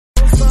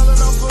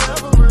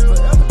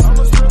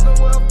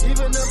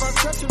even if I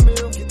touch a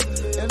meal. And do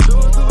it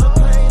through the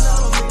pain, I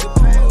don't need the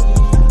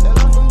pain. And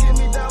life gon' get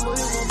me down, but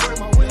it won't break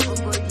my will.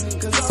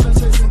 Cause I've been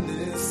chasing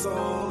this so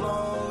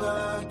long,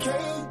 I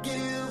can't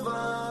give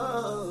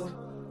up.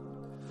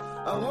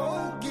 I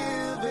won't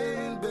give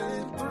in,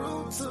 been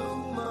through too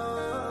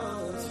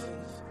much.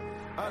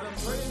 I done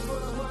prayed for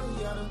the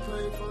money, I done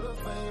prayed for the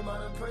fame. I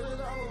done prayed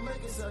that I will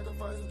make a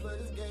sacrifice and play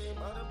this game.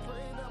 I done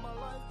prayed that my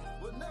life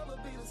would never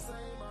be the same.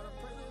 I done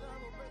prayed that I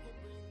will make it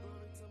bring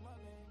glory to my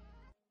name.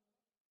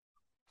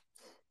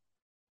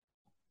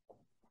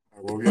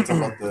 What were we talking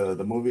about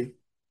the movie?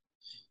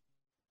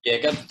 Yeah,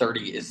 it got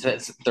 30. It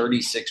says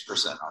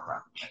 36% on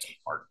Rotten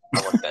Tomatoes. I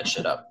looked that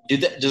shit up.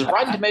 Does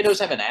Rotten Tomatoes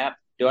have an app?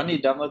 Do I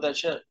need to download that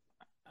shit?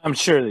 I'm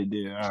sure they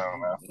do. I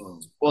don't know.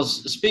 Well,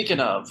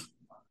 speaking of,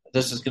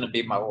 this is going to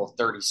be my little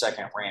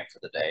 30-second rant for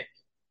the day.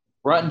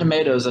 Rotten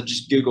Tomatoes, I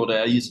just Googled it.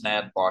 I use an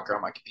ad blocker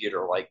on my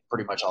computer like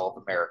pretty much all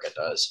of America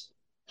does.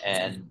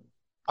 And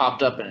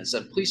popped up and it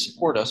said, please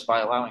support us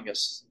by allowing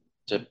us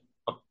to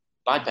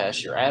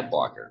bypass your ad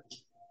blocker.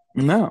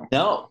 No.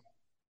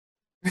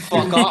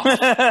 Fuck off.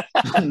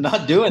 I'm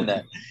not doing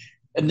that.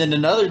 And then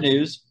in other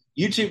news,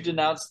 YouTube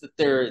announced that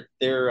they're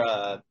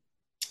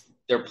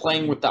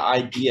playing with the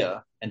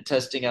idea and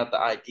testing out the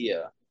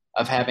idea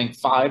of having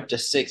 5 to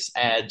 6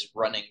 ads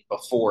running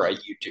before a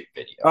YouTube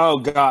video. Oh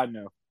God,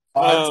 no.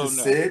 5 to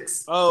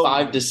 6? Oh,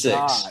 5 to 6.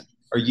 God.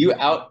 Are you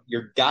out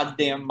your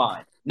goddamn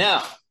mind?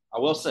 Now, I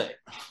will say,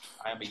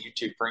 I am a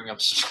YouTube premium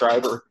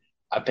subscriber.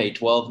 I pay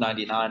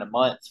 $12.99 a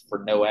month for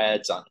no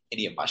ads on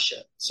any of my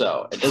shit.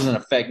 So it doesn't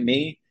affect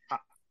me.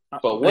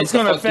 But what It's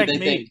going to affect do they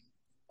me. think?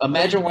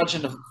 Imagine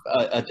watching a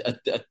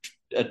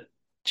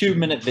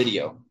 2-minute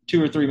video,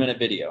 2 or 3 minute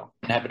video,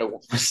 and having to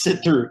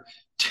sit through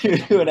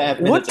 2.5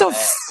 minutes. What the of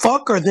ads.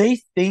 fuck are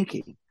they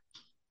thinking?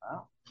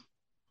 Wow.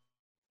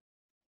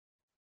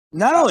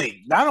 Not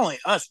only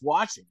us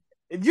watching,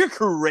 if you're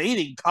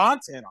creating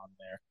content on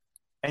there,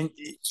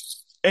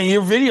 and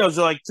your videos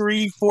are like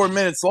 3-4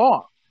 minutes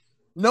long,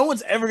 no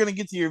one's ever going to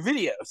get to your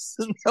videos.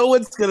 No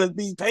one's going to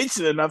be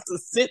patient enough to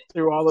sit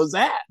through all those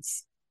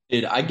ads.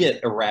 Dude, I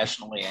get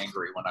irrationally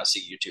angry when I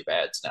see YouTube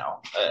ads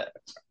now.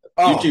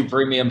 YouTube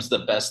Premium's the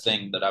best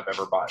thing that I've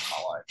ever bought in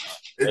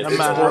my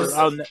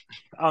life.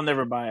 I'll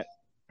never buy it.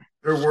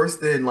 They're worse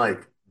than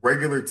like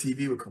regular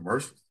TV with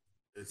commercials.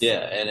 Yeah,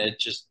 and it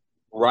just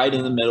right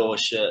in the middle of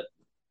shit.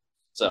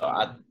 So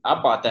I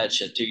bought that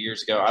shit 2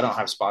 years ago. I don't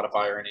have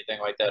Spotify or anything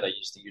like that. I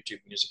use the YouTube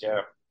Music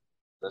app.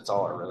 That's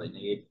all I really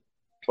need.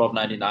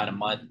 $12.99 a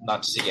month,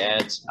 not to see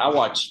ads. I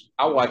watch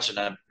an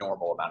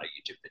abnormal amount of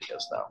YouTube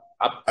videos though.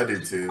 I do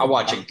too. I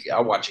watch a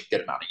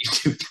good amount of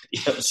YouTube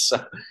videos.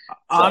 So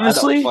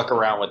Honestly, I don't fuck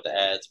around with the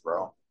ads,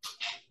 bro.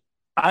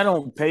 I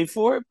don't pay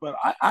for it, but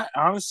I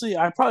honestly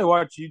I probably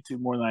watch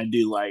YouTube more than I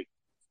do like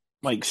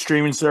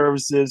streaming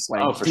services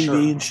like TV sure.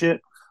 and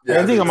shit.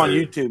 Yeah, I think I'm on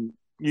too.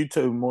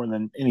 YouTube more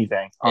than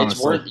anything.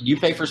 Honestly. It's worth. You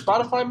pay for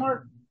Spotify,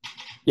 Mark?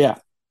 Yeah.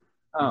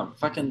 Oh,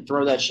 fucking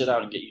throw that shit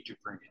out and get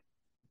YouTube Premium.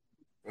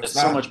 Let's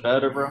It's so much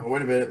better, bro.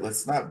 Wait a minute.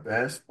 Let's not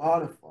bash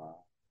Spotify.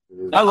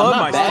 I love I'm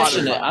my not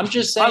bashing Spotify. it. I'm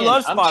just saying. I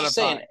love I'm just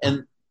Spotify. saying.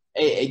 And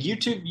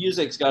YouTube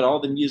Music's got all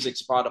the music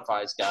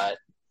Spotify's got.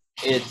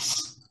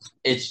 It's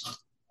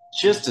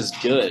just as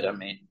good. I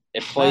mean,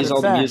 it plays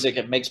all the music.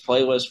 It makes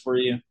playlists for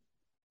you.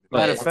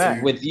 Matter But of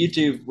fact, with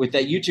YouTube, with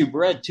that YouTube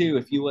Red too,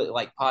 if you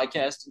like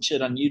podcast and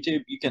shit on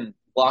YouTube, you can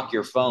lock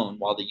your phone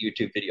while the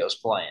YouTube video is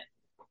playing.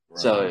 Right.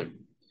 So,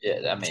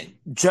 yeah, I mean,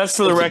 just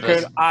for the It's the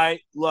record, best.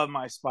 I love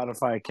my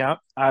Spotify account.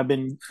 I've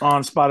been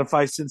on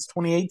Spotify since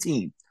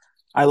 2018.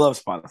 I love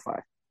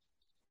Spotify.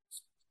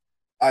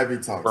 Ivy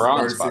Talks. We're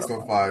on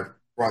 3605,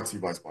 brought to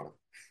you by Spotify.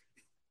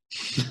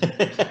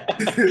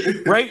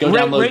 Rate, go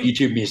download rate,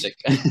 YouTube Music.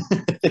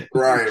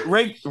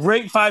 Right.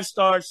 rate 5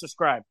 stars.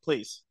 Subscribe,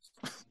 please.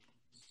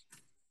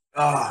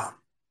 That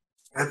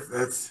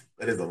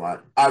is a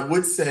lot. I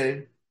would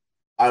say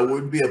I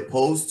wouldn't be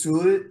opposed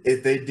to it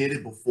if they did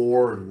it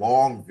before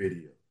long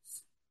videos.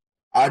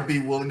 I'd be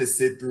willing to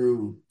sit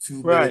through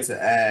 2 minutes of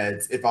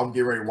ads if I'm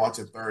getting ready to watch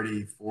a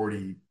 30,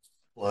 40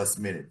 plus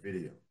minute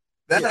video.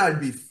 That I'd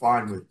be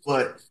fine with.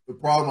 But the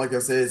problem, like I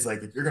said, is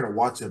like if you're gonna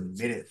watch a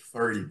minute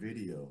 30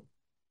 video,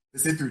 to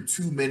sit through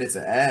 2 minutes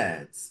of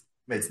ads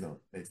makes no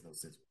sense.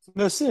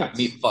 No sense.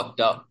 Me fucked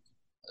up.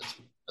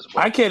 As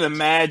well. I can't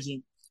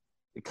imagine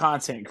the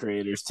content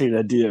creators too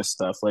that do this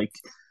stuff. Like,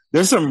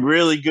 there's some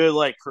really good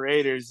like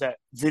creators that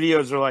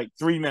videos are like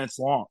 3 minutes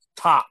long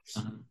tops,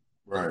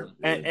 Right.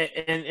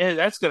 and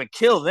that's gonna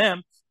kill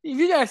them. If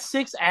you got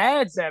 6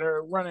 ads that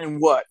are running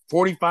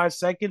 45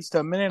 seconds to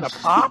a minute a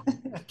pop,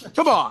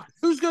 come on,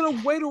 who's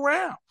gonna wait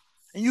around?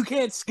 And you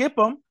can't skip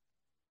them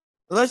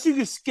unless you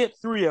can skip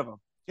 3 of them.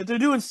 If they're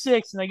doing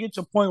 6 and they get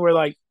to a point where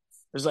like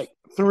there's like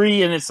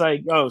 3 and it's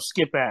like, oh,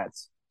 skip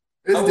ads.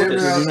 It's I would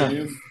different how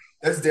assume-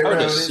 that's I different would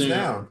how it is assume-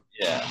 now.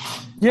 Yeah.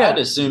 I'd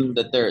assume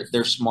that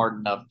they're smart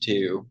enough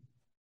to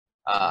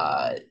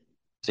kind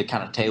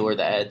of tailor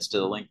the ads to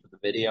the length of the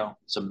video.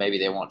 So maybe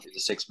they won't do the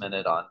 6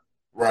 minute on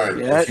Right.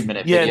 a 2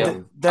 minute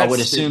video. I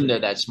would assume stupid.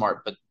 that that's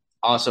smart, but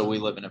Also, we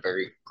live in a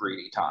very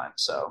greedy time,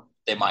 so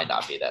they might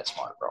not be that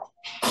smart, bro.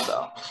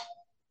 So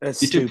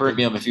That's YouTube stupid.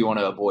 Premium if you want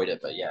to avoid it,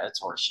 but yeah, it's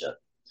horse shit.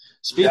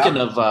 Yeah.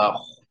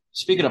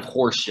 Speaking of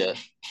horse shit,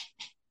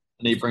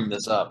 I need to bring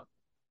this up.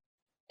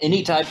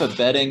 Any type of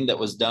betting that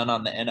was done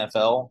on the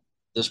NFL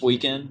this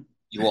weekend,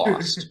 you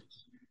lost.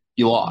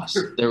 You lost.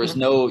 There was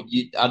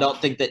I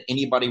don't think that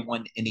anybody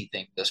won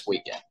anything this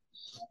weekend.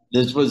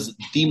 This was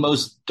the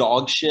most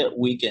dog shit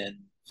weekend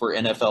for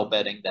NFL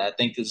betting that I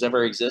think has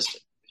ever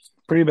existed.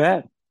 Pretty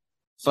bad.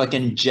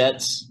 Fucking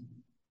Jets.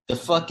 The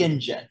fucking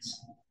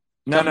Jets.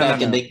 No.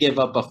 And they give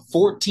up a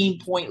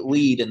 14-point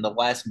lead in the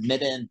last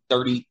minute and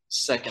 30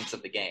 seconds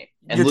of the game.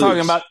 And You're talking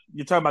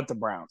lose. about the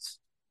Browns.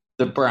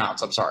 The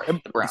Browns. I'm sorry. The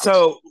Browns.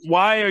 So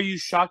why are you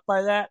shocked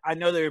by that? I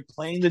know they're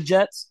playing the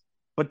Jets,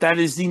 but that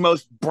is the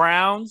most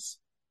Browns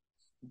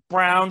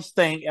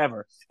thing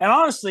ever. And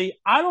honestly,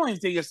 I don't even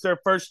think it's their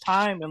first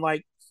time in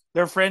like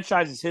their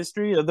franchise's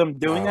history of them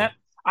doing that.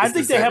 I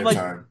think they have like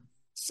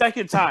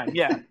second time,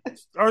 yeah,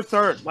 or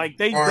third. Like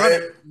they've done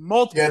it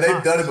multiple times. Yeah,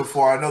 they've done it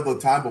before. I know the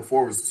time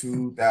before was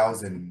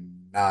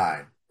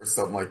 2009 or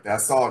something like that. I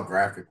saw a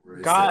graphic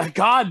where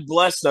God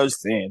bless those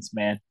fans,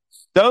 man.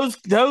 Those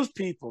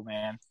people,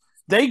 man.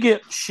 They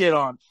get shit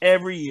on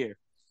every year.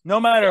 No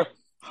matter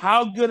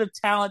how good a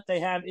talent they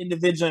have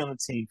individually on the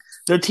team,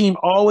 their team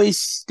always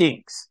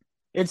stinks.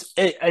 It's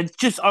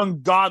just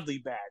ungodly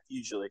bad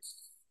usually.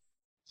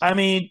 I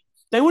mean,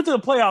 they went to the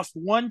playoffs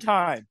one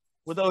time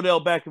with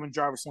Odell Beckham and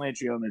Jarvis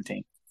Landry on their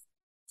team.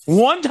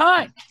 One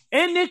time.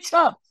 And Nick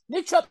Chubb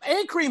and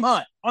Kareem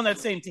Hunt on that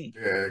same team.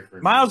 Yeah,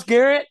 Myles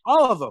Garrett,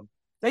 all of them.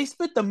 They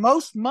spent the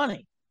most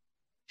money.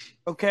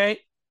 Okay?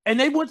 And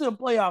they went to the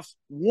playoffs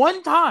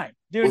one time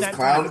during that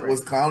time.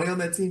 Was Clowney on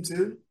that team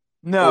too?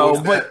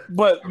 No,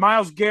 but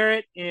Myles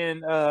Garrett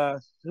and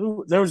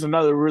there was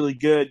another really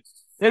good.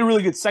 They had a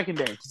really good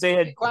secondary because they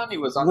had Clowney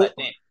was on that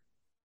team.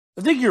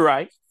 I think you're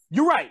right.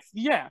 You're right.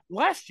 Yeah,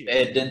 last year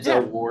they had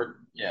Denzel Ward.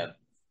 Yeah,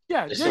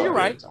 you're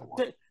right.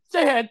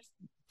 They had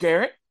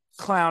Garrett,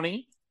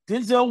 Clowney,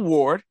 Denzel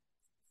Ward.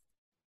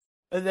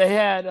 They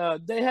had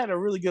a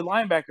really good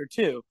linebacker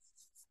too.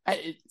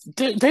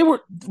 They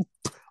were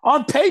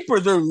on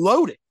paper they're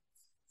loaded.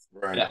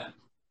 Right. Yeah.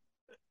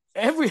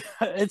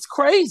 It's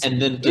crazy.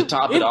 And then to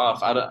top it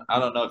off, I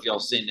don't know if y'all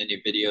seen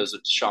any videos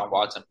of Deshaun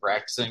Watson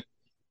practicing.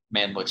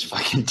 Man looks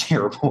fucking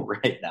terrible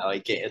right now. He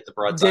can't hit the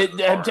broadside.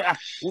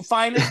 Well,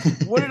 finally,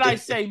 what did I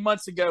say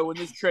months ago when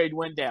this trade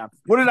went down?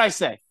 What did I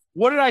say?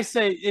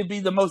 It'd be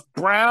the most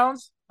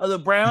Browns of the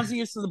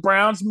Brownsiest of the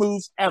Browns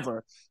moves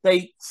ever.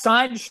 They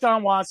signed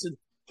Deshaun Watson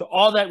to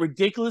all that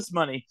ridiculous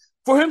money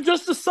for him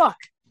just to suck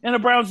in a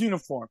Browns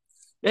uniform.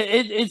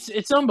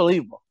 It's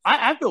unbelievable.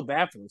 I feel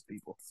bad for those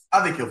people.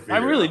 I think he'll figure it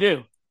out. I really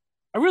do.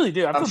 I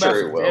feel bad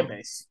for the fan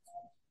base.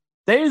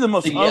 They are the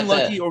most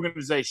unlucky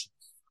organization.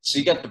 So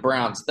you got the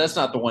Browns. That's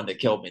not the one that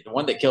killed me. The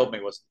one that killed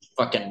me was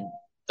fucking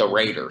the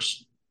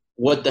Raiders.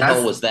 What the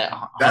hell was that?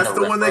 That's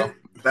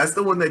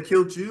the one that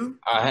killed you?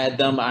 I had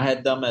them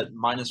at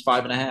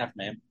 -5.5,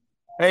 man.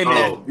 Hey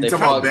man, you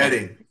talking about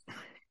betting?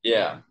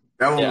 Yeah.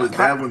 That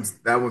one's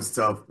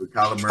tough. With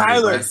Kyler Murray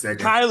last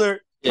second. Kyler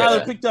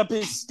picked up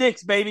his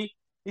sticks, baby.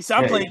 He said,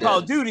 I'm playing Call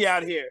of Duty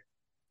out here.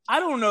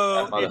 I don't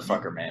know. That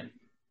motherfucker, man.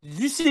 Did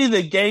you see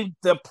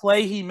the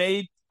play he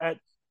made at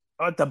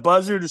the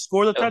buzzer to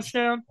score the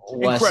touchdown?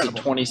 Less than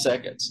 20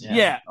 seconds.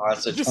 Yeah.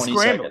 Less than 20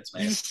 seconds,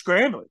 man. Just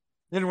scrambling.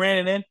 Then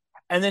ran it in.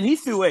 And then he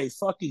threw a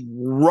fucking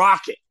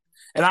rocket.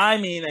 And I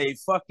mean a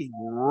fucking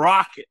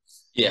rocket.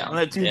 Yeah. On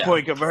that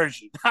 2-point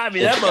conversion. I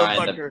mean, that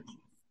motherfucker,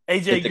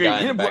 AJ Green,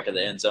 hit him back of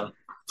the end zone.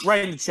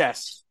 Right in the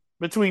chest.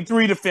 Between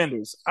 3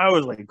 defenders. I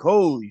was like,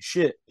 holy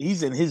shit.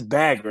 He's in his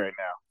bag right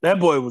now. That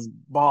boy was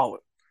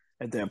balling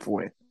at that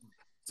point.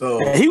 So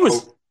he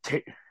was.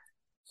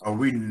 Are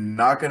we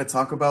not going to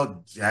talk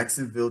about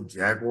Jacksonville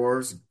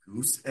Jaguars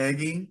goose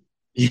egging?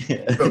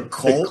 Yeah. The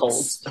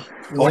Colts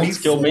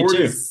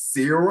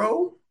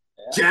 24-0?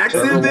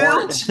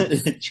 Jacksonville?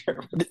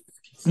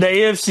 The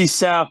AFC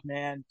South,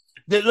 man.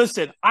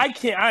 Listen, I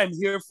am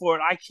here for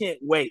it. I can't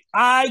wait.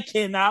 I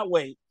cannot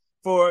wait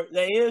for the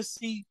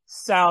AFC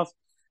South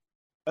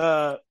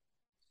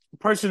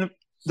person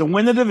to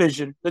win the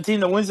division, the team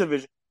that wins the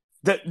division.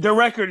 The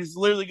record is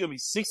literally going to be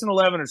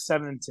 6-11 or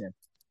 7-10.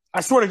 I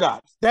swear to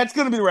God, that's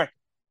going to be the record.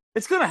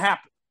 It's going to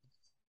happen.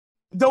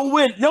 They'll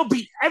win. They'll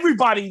beat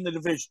everybody in the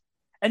division,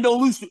 and they'll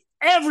lose to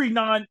every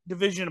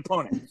non-division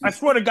opponent. I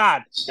swear to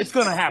God, it's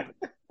going to happen.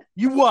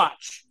 You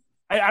watch.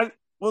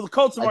 Well, the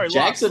Colts have already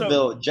lost.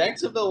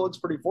 Jacksonville looks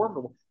pretty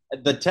formidable.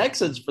 The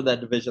Texans for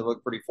that division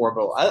look pretty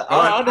formidable.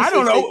 I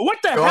don't know. What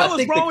the hell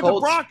is wrong with the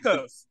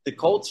Broncos? The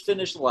Colts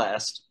finished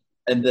last.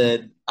 And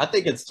then I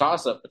think it's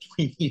toss-up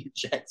between you,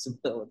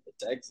 Jacksonville, and the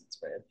Texans,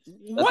 man.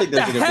 I think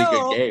those are going to be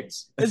good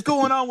games. Is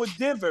going on with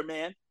Denver,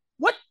 man?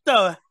 What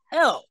the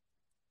hell?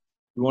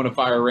 You want to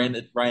fire Ryan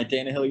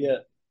Tannehill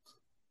yet?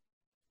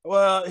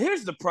 Well,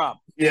 here's the problem.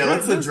 Yeah,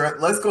 let's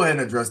go ahead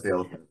and address the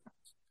elephant.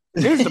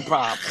 Here's the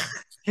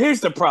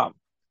problem.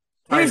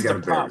 Titans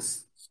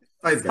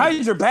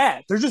are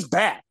bad. They're just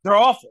bad. They're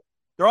awful.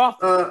 They're off.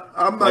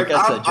 I'm Like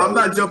not. I said, I'm Joey.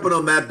 not jumping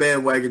on that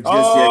bandwagon just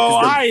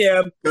Oh, yet. I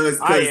am. Because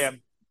I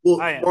am. Well,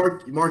 I am.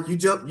 Mark, you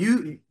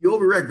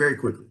overreact very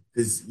quickly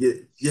because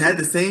you had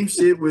the same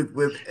shit with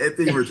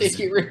Anthony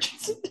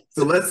Richardson.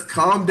 So let's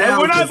calm down.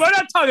 We're not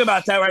talking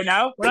about that right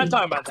now. We're not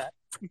talking about that.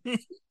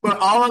 But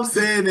all I'm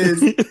saying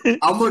is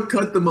I'm gonna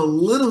cut them a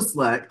little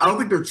slack. I don't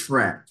think they're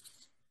trash.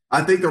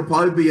 I think they'll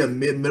probably be a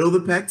middle of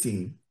the pack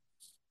team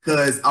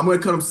because I'm gonna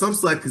cut them some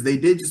slack because they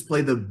did just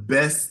play the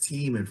best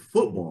team in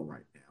football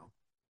right now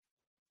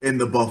in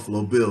the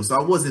Buffalo Bills. So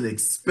I wasn't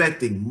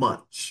expecting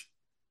much.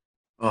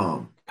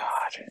 God.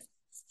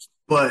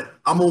 But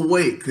I'm gonna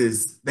wait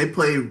because they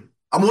play. I'm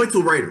gonna wait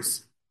till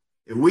Raiders.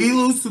 If we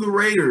lose to the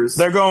Raiders,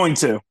 They're going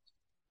to.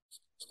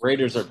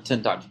 Raiders are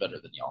 10 times better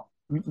than y'all.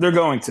 They're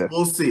going to.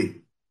 we'll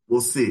see. We'll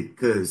see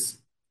because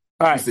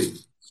All we'll right. see.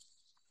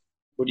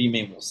 What do you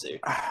mean we'll see?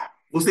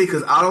 We'll see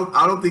because I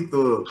don't think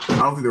the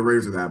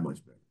Raiders are that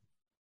much better.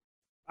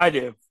 I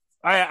do.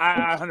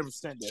 I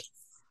 100% do.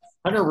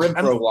 Hunter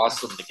Renfro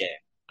lost them the game.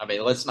 I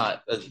mean, let's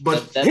not.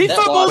 But He that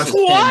fumbled loss is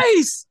pinned-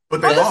 twice.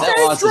 But That, they lost. that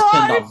First loss is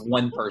pinned drive. off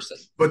one person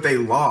But they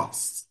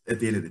lost at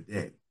the end of the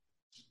day.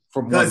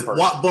 from one Because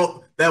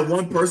person. that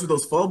one person with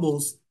those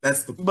fumbles,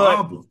 that's the But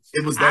problem.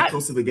 It was that I-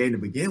 close to the game to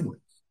begin with.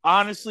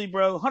 Honestly,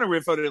 bro, Hunter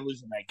Renfro didn't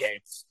lose in that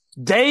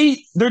game.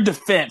 Their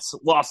defense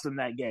lost in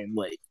that game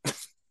late.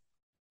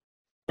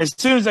 As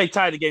soon as they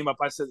tied the game up,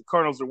 I said the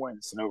Cardinals are winning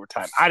this in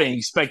overtime. I didn't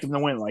expect them to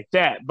win like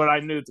that, but I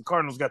knew if the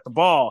Cardinals got the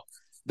ball,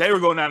 they were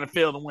going down the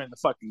field and win the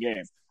fucking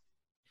game.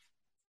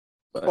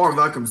 As far as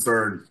I'm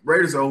concerned,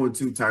 Raiders are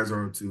 0-2, Tigers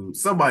are 0-2.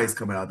 Somebody's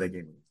coming out of that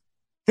game.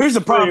 Here's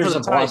the problem Raiders for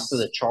have the lost to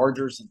Titans. the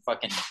Chargers and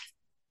fucking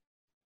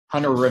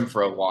Hunter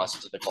Renfro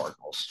lost to the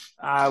Cardinals.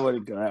 I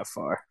wouldn't go that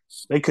far.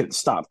 They couldn't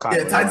stop Kyler.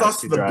 Yeah, Titans last lost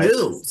to two the drives.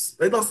 Bills.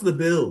 They lost to the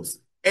Bills.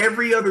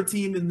 Every other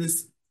team on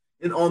this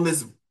They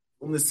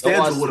schedule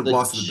lost would to have the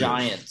lost to the Bills.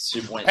 Giants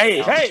who went Hey,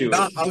 down hey. to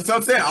No, that's what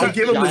I'm saying. I'll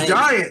give them the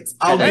Giants.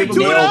 I'll had a give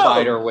Hey, them nail 2-0.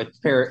 biter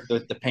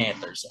with the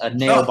Panthers. A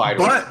nail No, biter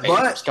but- with the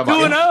Panthers. Come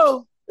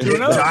 2-0.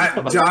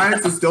 2-0.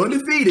 Giants are still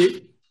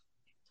undefeated.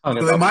 on.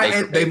 So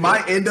they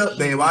might end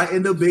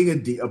up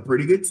being a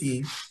pretty good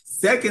team.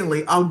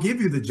 Secondly, I'll give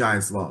you the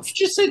Giants loss. Did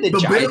you just say the The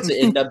Giants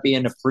Bills- end up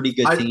being a pretty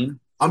good I- team?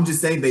 I'm just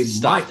saying they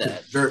Stop might.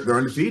 that. They're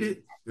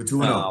undefeated. They're 2-0.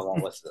 No, I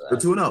won't listen to They're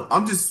that. 2-0.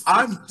 I'm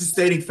just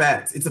stating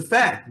facts. It's a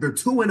fact. They're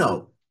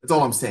 2-0. That's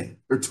all I'm saying.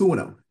 They're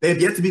 2-0. They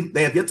have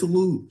yet to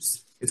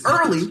lose. It's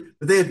early,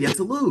 but they have yet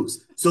to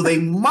lose. So they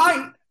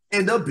might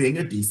end up being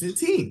a decent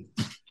team.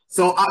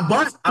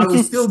 But I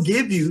will still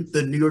give you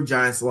the New York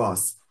Giants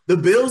loss. The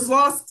Bills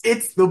loss,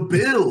 it's the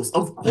Bills,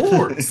 of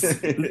course.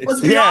 Let's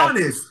be Yeah.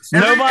 honest.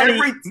 Nobody-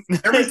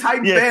 Every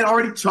Titan Yeah. fan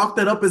already chalked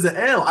that up as an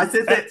L. I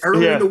said that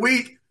earlier Yeah. in the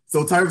week.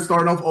 So Titans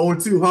starting off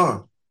 0-2,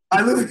 huh?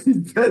 I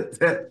literally said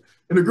that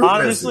in the group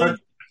Honestly, message.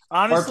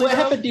 Mark, what though,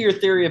 happened to your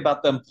theory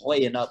about them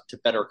playing up to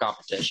better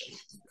competition?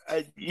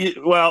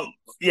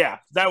 yeah,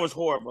 that was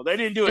horrible. They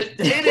didn't do it.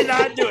 They did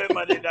not do it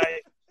Monday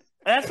night.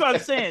 That's what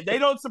I'm saying. They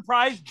don't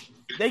surprise me.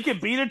 They can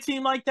beat a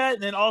team like that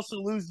and then also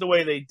lose the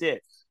way they did.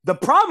 The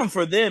problem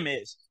for them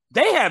is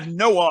they have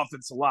no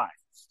offensive line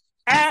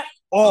at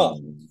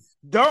all.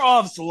 Their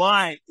offensive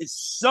line is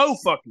so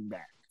fucking bad.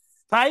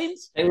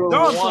 Titans? They were They're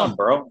on one, some-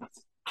 bro.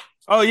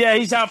 Oh, yeah,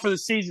 he's out for the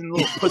season,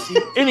 little pussy.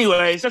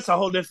 Anyways, that's a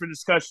whole different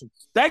discussion.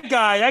 That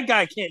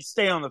guy can't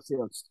stay on the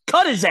field.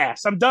 Cut his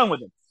ass. I'm done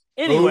with him.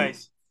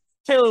 Anyways,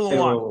 Taylor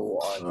Taylor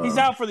Lewan. Lewan. He's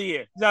out for the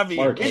year. He's out for the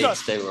year. Mark He's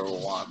hates Taylor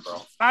Lewan,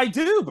 bro. I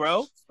do,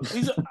 bro.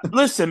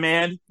 Listen,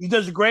 man. He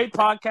does a great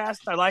podcast.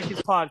 I like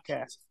his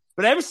podcast.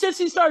 But ever since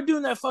he started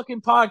doing that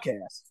fucking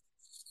podcast,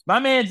 my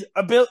man's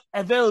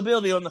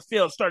availability on the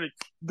field started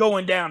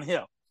going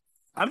downhill.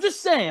 I'm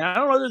just saying. I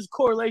don't know if there's a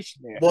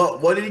correlation there.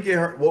 What did he get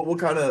hurt? What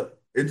kind of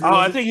injury? Oh,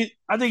 was I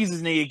think he's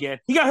his knee again.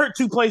 He got hurt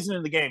 2 plays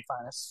into the game,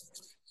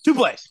 Finest. 2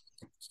 plays.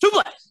 2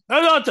 plays.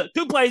 No,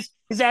 2 plays.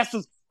 His ass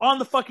was on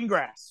the fucking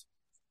grass.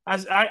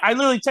 I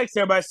literally texted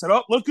everybody. I said,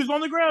 "Oh, look who's on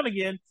the ground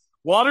again.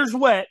 Water's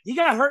wet." He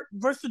got hurt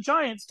versus the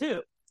Giants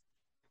too.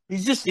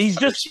 He's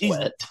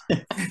Wet.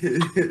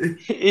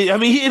 I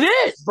mean, it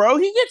is, bro.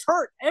 He gets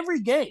hurt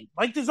every game.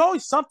 Like, there's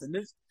always something.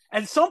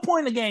 At some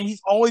point in the game,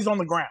 he's always on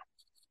the ground,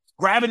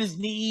 grabbing his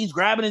knees,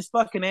 grabbing his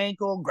fucking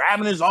ankle,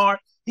 grabbing his arm.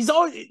 He's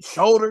always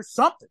shoulder,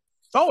 something.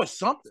 It's always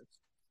something.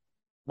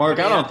 Mark,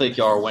 I Yeah. don't think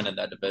y'all are winning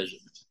that division.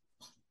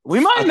 We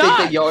might I not.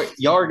 think that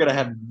y'all are gonna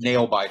have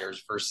nail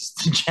biters versus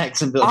the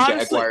Jacksonville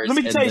Honestly, Jaguars. let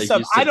me and tell you the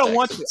something. I Houston don't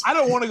want to. Texans. I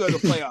don't want to go to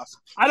the playoffs.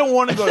 I don't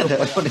want to go to the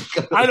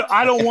playoffs.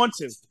 I don't want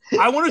to.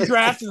 I want to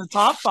draft in the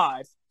top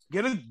 5,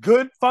 get a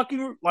good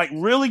fucking, like,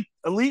 really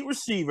elite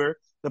receiver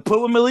to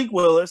put with Malik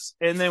Willis,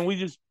 and then we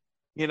just,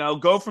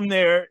 go from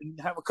there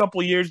and have a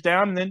couple years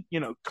down and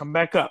then, come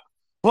back up.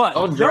 But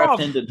I'll they're draft all-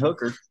 Hendon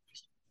Hooker.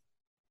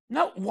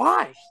 No,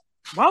 why?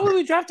 Why would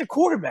we draft a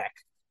quarterback?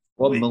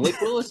 Well, Malik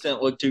Willis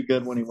didn't look too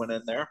good when he went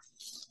in there.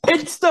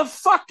 It's the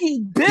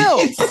fucking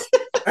Bills.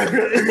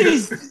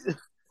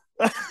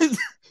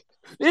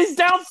 He's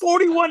down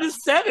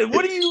 41-7.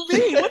 What do you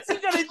mean? What's he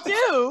gonna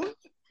do?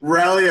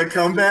 Rally a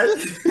comeback.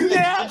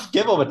 Yeah.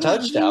 Give him a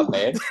touchdown,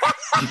 man.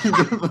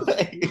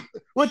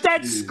 With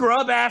that Dude.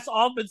 scrub ass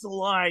offensive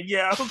line.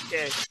 Yeah,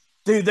 okay.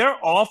 Dude, they're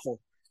awful.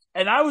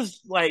 And I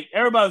was like,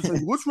 everybody was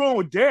like, what's wrong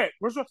with Derek?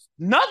 What's wrong?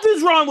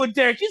 Nothing's wrong with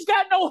Derek. He's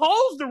got no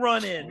holes to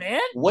run in, man.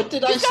 What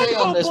did I He's got say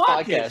no on this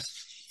block it. podcast?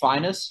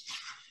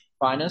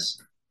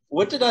 Finest.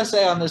 What did I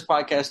say on this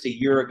podcast a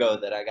year ago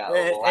that I got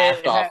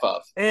laughed off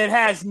of? It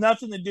has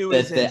nothing to do with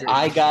his That injury.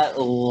 I got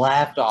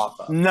laughed off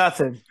of.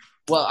 Nothing.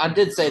 Well, I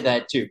did say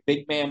that too.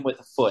 Big man with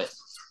a foot.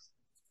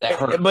 That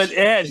hurts. But it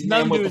has Big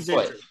nothing man to do with with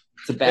a his foot. injury.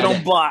 It's a They bad don't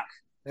injury. block.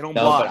 They don't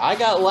No, block. but I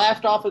got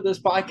laughed off of this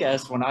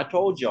podcast when I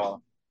told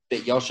y'all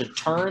that y'all should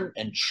turn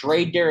and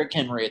trade Derrick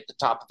Henry at the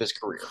top of his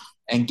career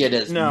and get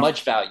as No.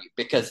 much value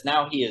because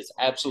now he is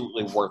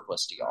absolutely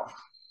worthless to y'all.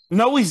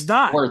 No, he's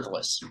not.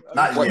 Worthless.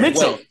 Not Wait, yet.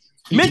 Mitchell.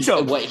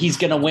 Mitchell. What, he's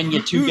going to win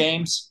you 2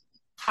 games?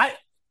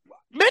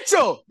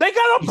 Mitchell, they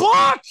got a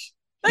block.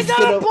 They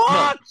got a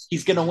block.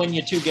 He's going to win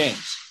you 2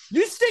 games.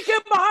 You stick him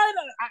behind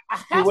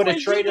a You would have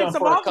halfway traded him defensive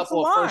for a offensive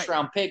couple of line.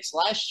 first-round picks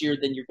last year,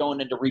 then you're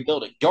going into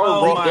rebuilding. You're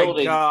Oh my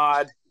rebuilding,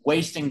 God!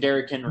 wasting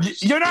Derrick Henry.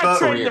 You're not But-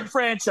 trading the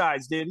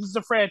franchise, dude. He's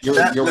the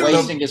franchise. You're the-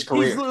 wasting his He's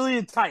career. literally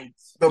the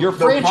Titans. Your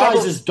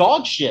franchise is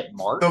dog shit,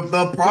 Mark. the What do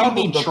you problem.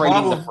 mean The trading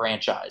problem. the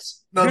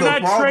franchise? No, You're the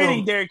not problem,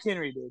 trading Derrick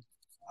Henry, dude.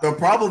 The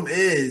problem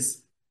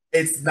is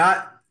it's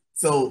not.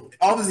 So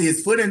obviously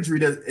his foot injury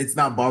it's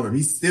not bothering him.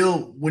 He's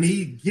still when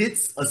he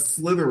gets a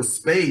slither of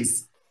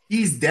space,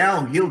 he's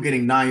downhill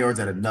getting 9 yards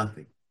out of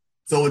nothing.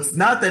 So it's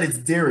not that it's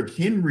Derrick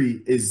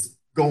Henry is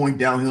going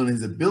downhill in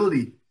his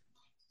ability.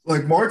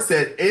 Like Mark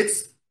said,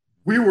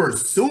 we were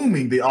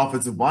assuming the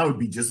offensive line would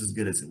be just as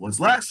good as it was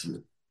last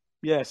year.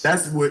 Yes.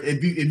 That's what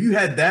if you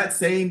had that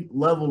same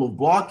level of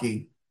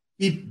blocking,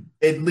 he'd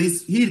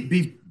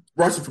be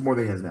rushing for more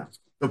than he has now.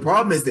 The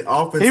problem is the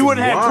offensive he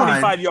wouldn't have line,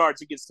 25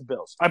 yards against the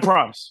Bills. I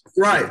promise.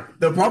 Right.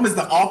 The problem is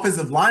the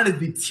offensive line has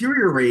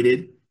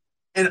deteriorated,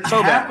 and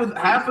So half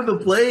bad. of the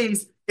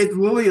plays, it's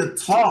literally a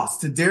toss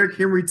to Derrick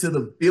Henry to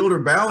the field or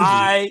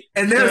boundary.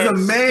 And there's a can't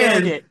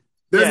stand man, it.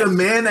 there's Yes. a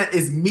man that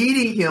is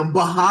meeting him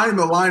behind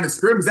the line of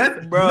scrimmage.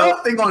 That's Bro.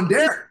 nothing on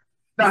Derrick.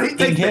 Now he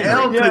takes the Henry.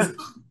 L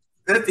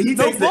because he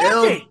No takes the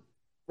L. blocking.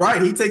 Right,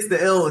 he takes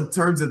the L in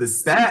terms of the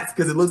stats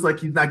because it looks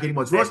like he's not getting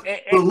much rush. And-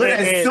 But and-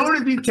 as soon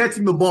as he's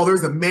catching the ball,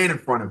 there's a man in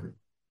front of him.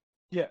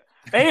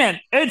 And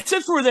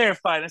since we're there,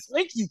 Finest,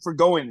 thank you for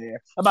going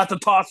there about the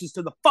tosses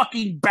to the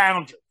fucking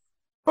boundary.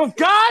 For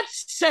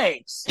God's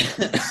sakes,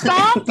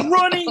 stop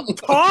running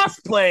toss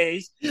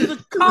plays to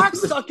the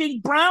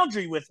cock-sucking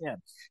boundary with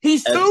him.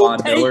 He's Ed too Von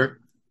patient. Miller.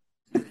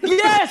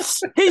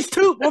 Yes, he's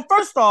too. Well,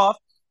 first off,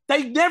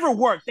 they never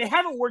worked. They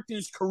haven't worked in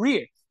his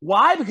career.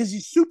 Why? Because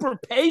he's super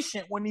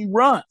patient when he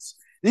runs.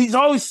 He's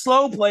always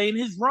slow playing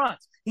his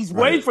runs. He's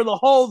Right. waiting for the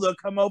hole to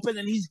come open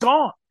and he's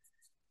gone.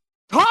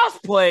 Toss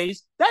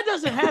plays, that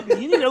doesn't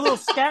happen. You need a little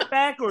scat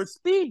back or a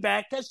speed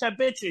back, catch that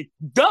bitch and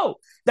go.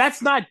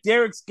 That's not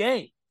Derek's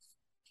game.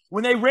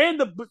 When they ran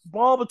the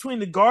ball between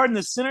the guard and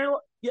the center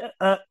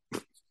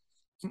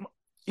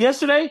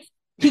yesterday,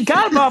 he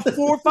got about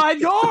 4 or 5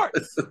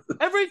 yards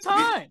every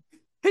time.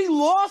 He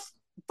lost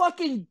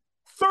fucking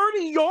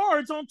 30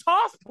 yards on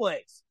toss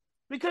plays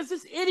because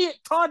this idiot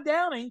Todd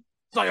Downing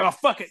is like, oh,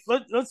 fuck it.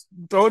 Let's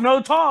throw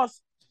another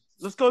toss.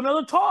 Let's go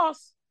another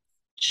toss.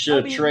 Should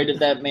have I mean- traded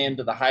that man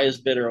to the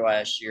highest bidder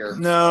last year.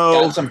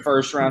 No. Got some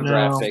first-round No.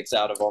 draft picks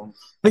out of him.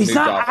 He's moved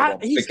not. off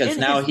of him, He's because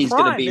in now his he's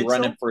going to prime, be Mitchell.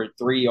 running for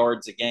 3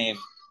 yards a game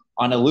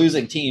on a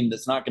losing team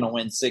that's not going to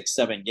win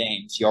 6-7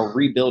 games. You're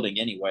rebuilding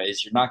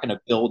anyways. You're not going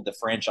to build the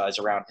franchise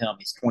around him.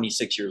 He's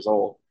 26 years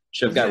old.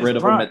 Should have He's got in rid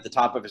his of him prime. at the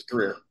top of his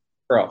career.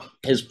 Bro,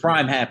 his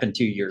prime happened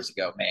 2 years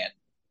ago, man.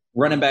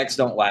 Running backs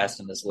don't last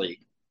in this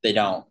league. They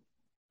don't.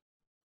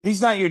 He's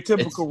not your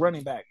typical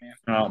running back, man.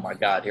 Oh, my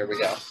God. Here we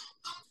go.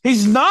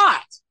 He's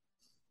not.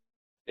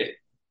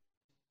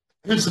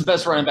 Who's the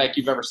best running back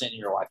you've ever seen in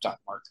your lifetime,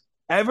 Mark?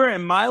 Ever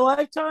in my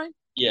lifetime?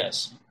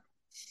 Yes.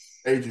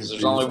 Adrian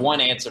There's only Peterson. one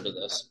answer to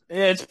this.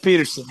 Yeah, it's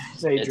Peterson.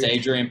 It's It's Adrian.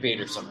 Adrian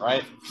Peterson,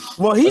 right?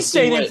 Well, he Let's see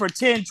stayed in what- for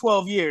 10,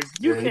 12 years.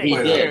 You Yeah, can't he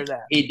take did. care of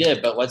that. He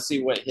did, but let's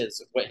see what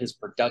his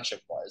production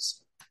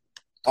was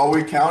Are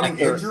we counting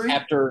after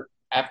injury?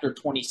 after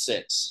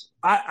 26.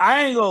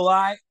 I ain't gonna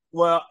lie.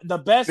 Well, the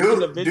best Do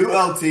individual.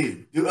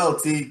 LT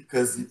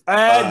because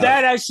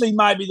That actually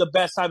might be the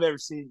best I've ever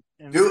seen.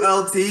 do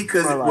LT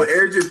because My life. with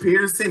Adrian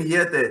Peterson he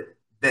had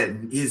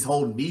that his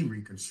whole knee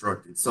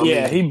reconstructed. So I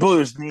Yeah, mean, he blew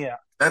his knee out.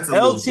 that's a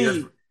little LT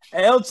different.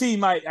 LT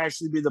might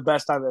actually be the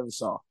best I've ever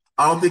saw.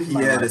 I don't think he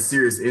My had life. a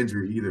serious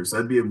injury either, so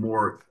that'd be a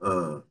more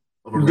of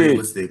a Dude,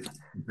 realistic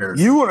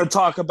comparison. You want to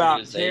talk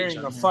about His age carrying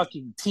on a here.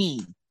 fucking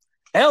team?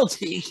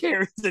 LT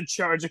carried the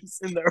Chargers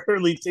in the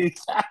early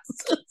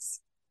 2000s.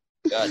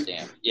 God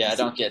damn. Yeah, I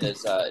don't get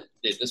his.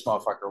 Dude, this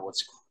motherfucker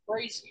was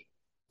crazy.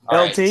 All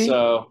right, LT?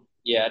 so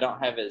yeah, I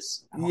don't have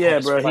his. I don't Yeah, have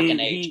his bro. fucking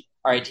He, age. he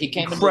All right, he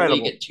came in the Incredible.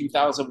 league at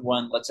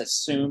 2001. Let's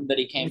assume that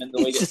he came in the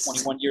league at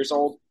 21 years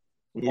old.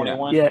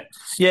 21? Yeah,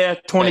 yeah,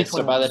 20. Okay,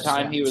 so by the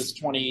time he was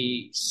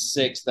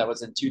 26, that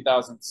was in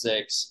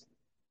 2006.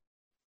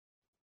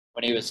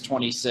 when he was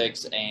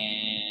 26,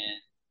 and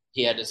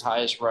he had his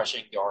highest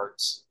rushing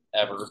yards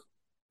ever.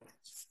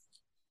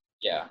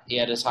 Yeah, he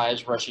had his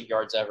highest rushing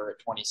yards ever at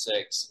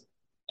 26,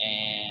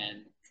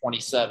 and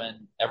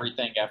 27.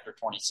 Everything after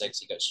 26,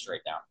 he goes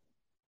straight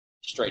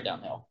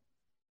downhill.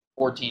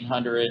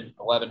 1,400,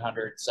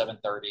 1,100,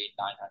 730,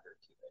 900.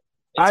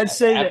 I'd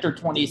say after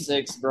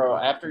 26, bro.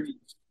 After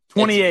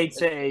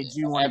 28 age,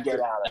 you want to get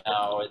out of it.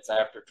 No, it's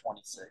after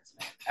 26,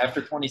 man.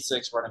 After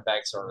 26, running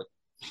backs are.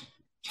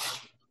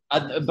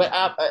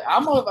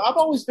 I've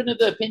always been of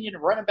the opinion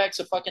of running backs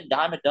a fucking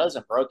dime a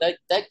dozen, bro.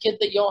 That kid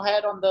that y'all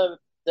had on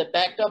that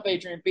backed up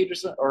Adrian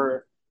Peterson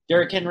or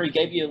Derrick Henry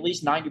gave you at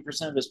least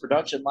 90% of his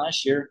production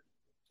last year.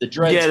 The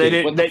Dreads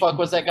kid. What the fuck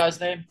was that guy's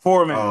name?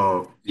 Foreman.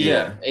 Oh,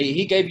 yeah.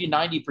 He gave you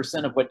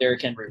 90% of what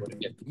Derrick Henry would have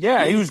given.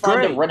 Yeah, he was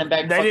great. Running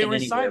back they fucking didn't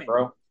anywhere, him.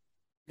 bro.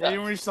 They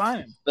didn't re-sign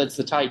him. That's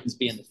the Titans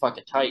being the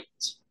fucking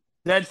Titans.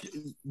 That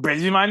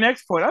brings me to my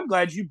next point. I'm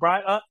glad you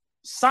brought up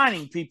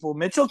signing people,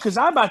 Mitchell, because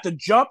I'm about to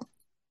jump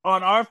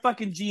on our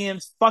fucking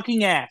GM's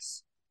fucking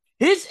ass.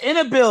 His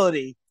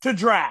inability to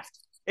draft.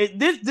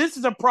 This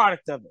is a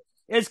product of it.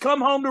 It's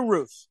come home to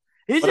roost.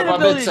 His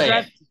inability to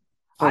draft.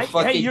 For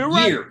fucking years.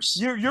 Right.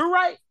 You're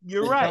right.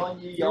 You're right.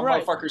 Y'all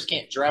motherfuckers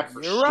can't draft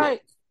for You're right.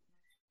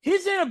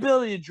 His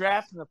inability to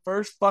draft in the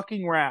first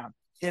fucking round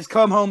has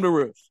come home to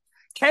roost.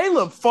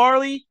 Caleb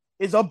Farley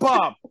is a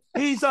bomb.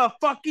 He's a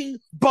fucking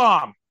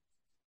bomb.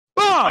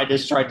 Bomb. I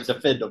just tried to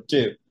defend him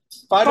too.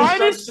 I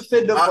tried to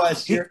defend him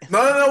last year.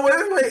 No,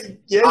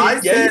 wait. Yeah,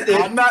 I said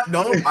I'm not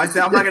going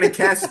to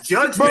cast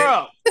judgment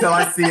until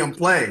I see him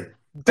play.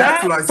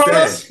 That's what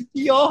I said.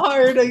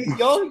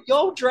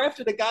 Y'all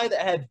drafted a guy that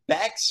had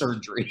back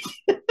surgery.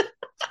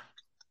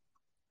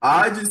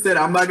 I just said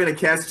I'm not going to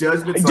cast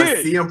judgment until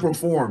I see him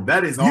perform.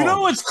 That is all. You know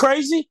what's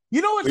crazy?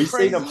 We've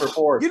seen him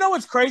perform. You know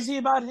what's crazy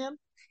about him?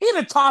 He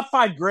had a top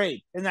 5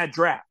 grade in that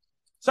draft.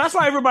 So that's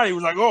why everybody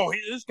was like, "Oh,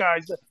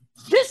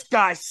 this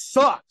guy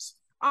sucks."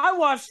 I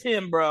watched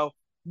him, bro,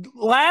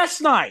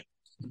 last night.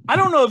 I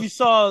don't know if you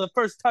saw the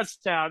first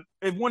touchdown.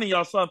 If one of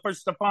y'all saw the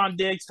first Stephon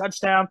Diggs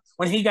touchdown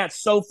when he got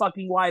so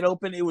fucking wide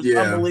open, it was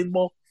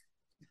unbelievable.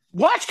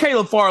 Watch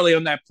Caleb Farley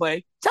on that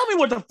play. Tell me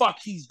what the fuck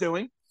he's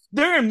doing.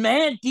 They're in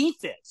man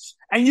defense,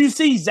 and you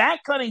see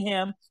Zach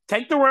Cunningham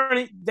take the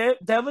running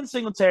Devin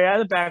Singletary out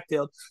of the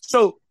backfield.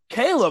 So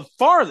Caleb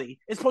Farley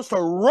is supposed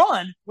to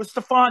run with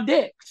Stephon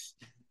Diggs.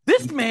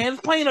 This man's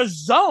playing a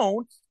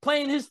zone,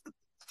 playing his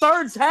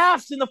third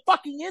halves in the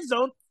fucking end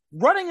zone,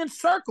 running in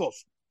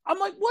circles. I'm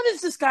like, what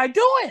is this guy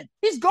doing?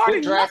 He's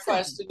guarding What draft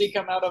nothing. class did he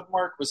come out of,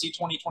 Mark? Was he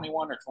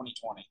 2021 or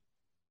 2020?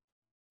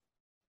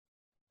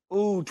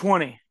 Ooh,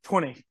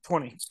 2020.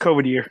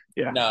 COVID year.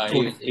 Yeah. No,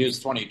 he was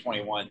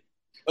 2021.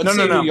 No. Let's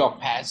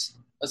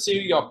see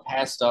who y'all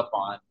passed up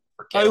on.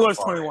 For He was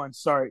Farley. 21.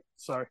 Sorry.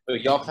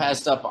 Y'all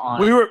passed up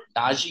on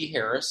Najee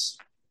Harris.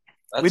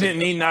 We didn't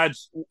need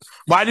Najee.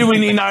 Why did we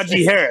need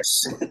Najee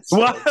Harris? That's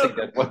a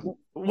good one.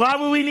 Why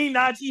would we need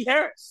Najee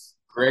Harris?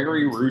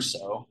 Gregory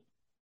Rousseau.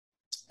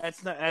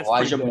 That's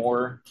Elijah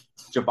Moore.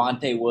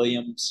 Javonte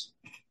Williams.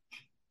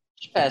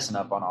 Just passing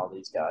up on all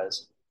these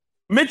guys.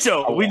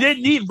 Mitchell, we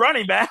didn't need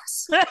running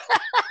backs.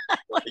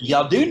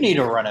 Y'all do need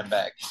a running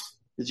back.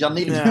 Because y'all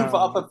need to move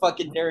off of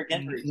fucking Derrick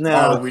Henry.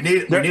 No, we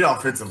need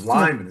offensive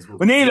linemen.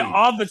 We need an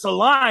offensive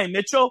line,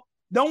 Mitchell.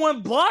 No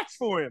one blocks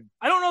for him.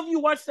 I don't know if you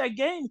watched that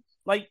game.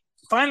 Like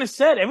Finest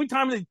said, every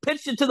time they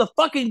pitched it to the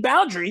fucking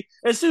boundary,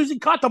 as soon as he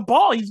caught the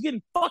ball, he's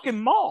getting fucking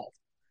mauled.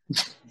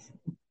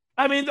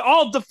 I mean,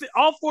 all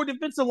 4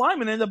 defensive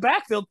linemen in the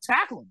backfield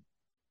tackling.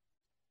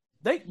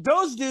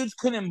 Those dudes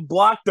couldn't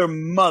block their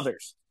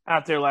mothers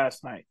out there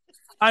last night.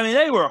 I mean,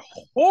 they were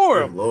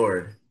horrible. Good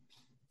Lord.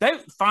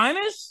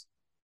 Finest?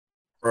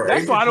 Bro,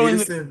 that's why I don't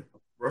even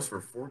rush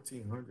for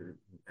 1,400.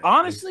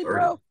 Honestly,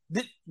 bro,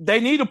 they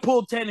need to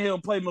pull Tannehill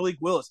and play Malik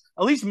Willis.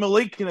 At least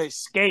Malik can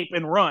escape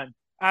and run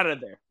out of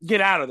there. Get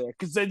out of there.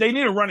 Because they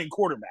need a running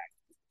quarterback.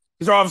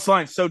 Because their offensive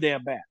line's so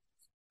damn bad.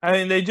 I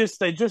mean, they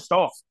just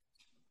off.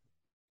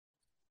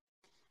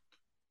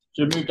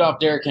 Should have moved off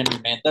Derrick Henry,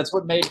 man. That's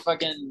what made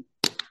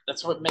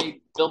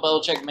Bill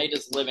Belichick made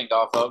his living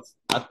off of.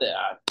 I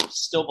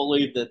still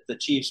believe that the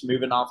Chiefs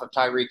moving off of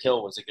Tyreek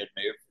Hill was a good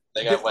move.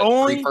 They got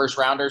 3 first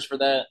rounders for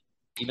that,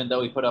 even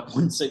though he put up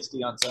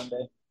 160 on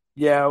Sunday.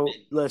 Yeah,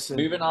 listen.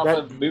 Moving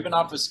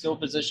off of skill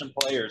position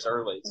players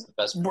early is the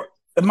best move.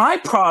 My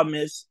problem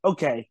is,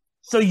 okay,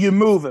 so you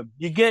move him.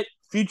 You get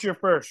future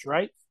first,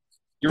 right?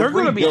 They're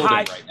going to be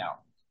high right now.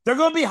 They're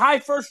going to be high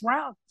first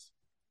rounds.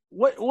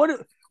 What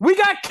we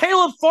got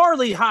Caleb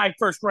Farley high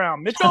first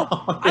round, Mitchell.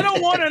 I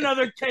don't want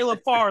another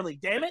Caleb Farley,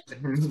 damn it.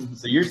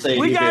 So you're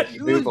saying if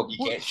you move him,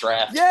 you can't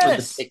draft for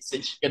the picks that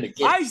you're going to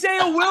get.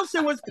 Isaiah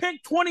Wilson was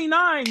picked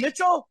 29,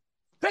 Mitchell.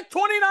 Pick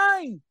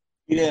 29.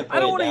 I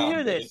don't want to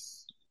hear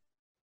this.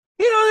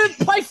 He don't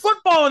even play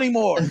football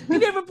anymore. He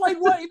didn't even play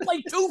what? He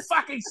played 2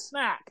 fucking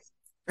snaps.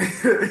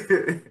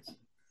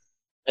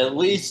 At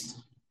least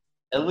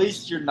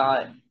you're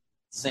not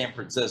San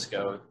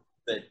Francisco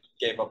that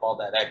gave up all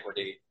that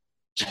equity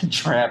to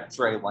draft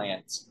Trey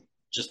Lance.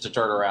 just to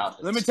turn around.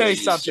 And Let me tell you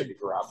use something. Jimmy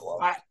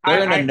Garoppolo. I-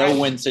 They're in I- a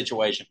no-win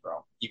situation,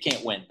 bro. You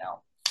can't win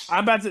now.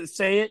 I'm about to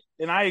say it,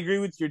 and I agree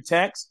with your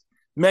text.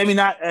 Maybe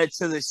not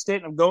to the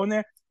extent of going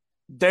there.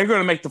 They're going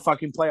to make the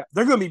fucking playoff.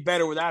 They're going to be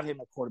better without him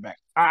at quarterback.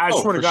 I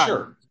swear to for God.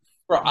 sure.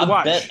 Bro, I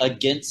Watch. bet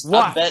against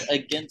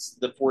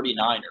the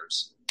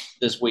 49ers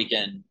this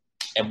weekend,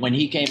 and when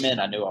he came in,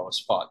 I knew I was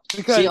fucked.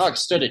 Because- Seahawks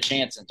stood a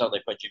chance until they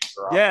put Jimmy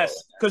Garoppolo Yes, in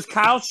there. because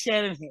Kyle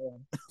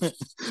Shanahan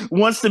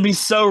wants to be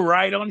so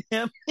right on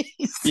him.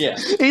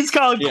 He's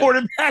calling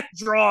quarterback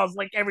draws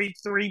like every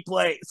 3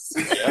 plays.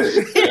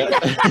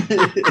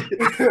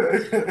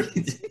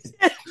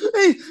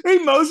 He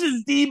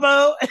motions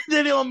Debo, and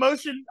then he'll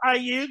motion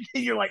Ayuk,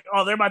 and you're like,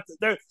 oh, here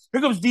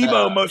comes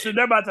Debo motion.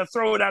 They're about to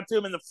throw it out to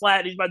him in the flat.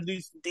 And he's about to do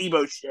some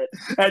Debo shit.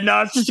 And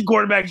no, it's just a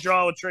quarterback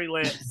draw with Trey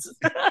Lance.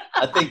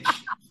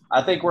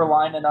 I think we're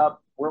lining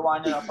up. We're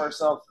lining up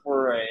ourselves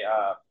for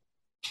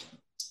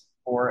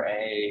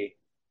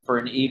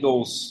an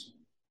Eagles.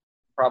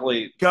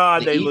 Probably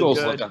God, the they Eagles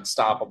look good. look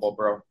unstoppable,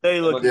 bro.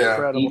 They look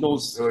incredible.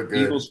 Eagles,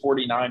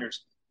 49ers.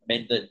 I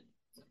mean,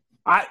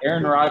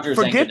 Aaron Rodgers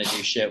ain't gonna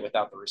do shit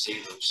without the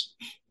receivers.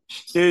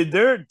 Dude,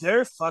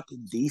 their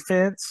fucking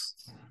defense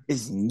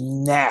is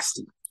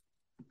nasty.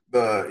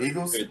 The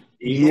Eagles?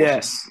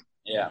 Yes.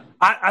 Yeah.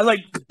 I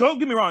like. Don't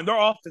get me wrong. Their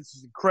offense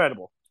is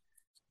incredible.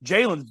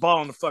 Jalen's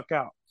balling the fuck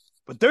out,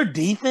 but their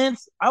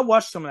defense. I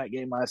watched some of that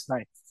game last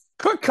night.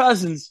 Kirk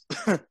Cousins.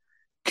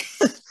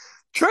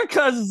 Kirk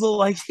Cousins looked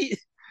like he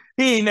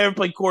ain't never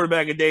played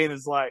quarterback a day in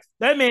his life.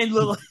 That man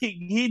looked like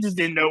he just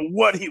didn't know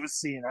what he was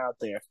seeing out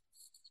there.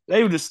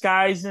 They were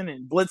disguising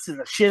and blitzing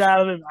the shit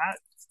out of him.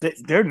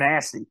 They're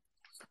nasty.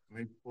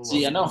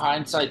 See, I know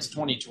hindsight's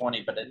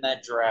 2020, but in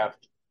that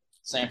draft,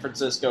 San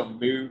Francisco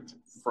moved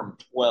from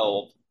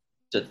 12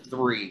 to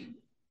 3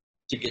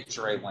 to get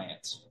Trey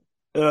Lance.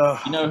 You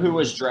know who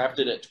was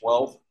drafted at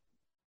 12?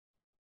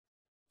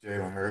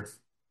 Jalen Hurts.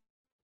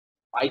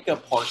 Micah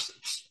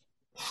Parsons.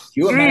 Can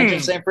you imagine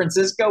San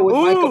Francisco with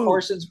Micah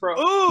Parsons,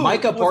 bro?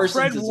 Micah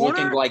Parsons is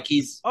looking like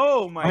he's...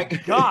 Oh, my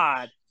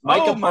God.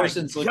 Micah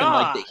Parsons looking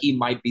like that he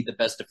might be the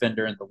best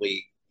defender in the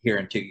league here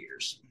in 2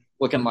 years.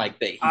 Looking like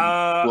that he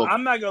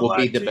I'm not gonna will lie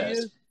be the to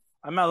best. You.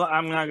 I'm not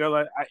gonna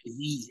lie.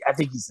 I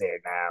think he's there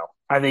now.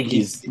 I think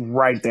he's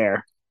right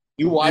there.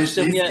 You watched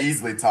him he's yet?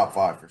 Easily top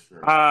 5 for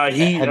sure. Have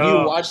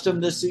you watched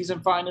him this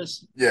season,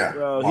 Finest? Yeah.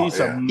 Bro, he's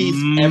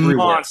everywhere.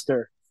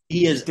 Monster.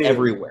 He is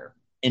everywhere.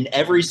 In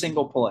every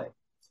single play,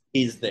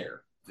 he's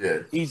there. Yeah.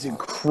 He's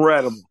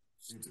incredible.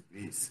 He's a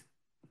beast.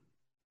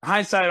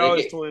 Hindsight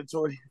always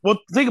 2020. Well,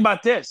 think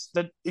about this.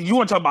 You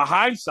want to talk about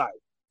hindsight.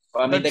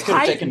 Well, I mean, they could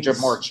have taken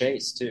Jamar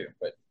Chase, too,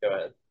 but go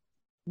ahead.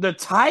 The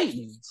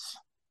Titans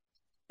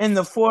in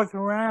the 4th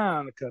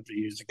round a couple of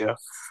years ago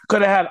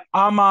could have had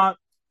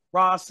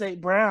Amon-Ra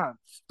St. Brown.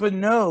 But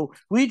no,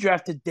 we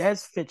drafted Des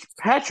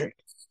Fitzpatrick,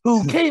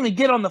 who can't even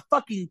get on the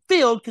fucking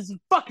field because he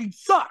fucking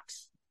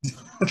sucks.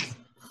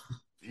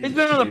 He's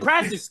been on the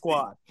practice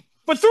squad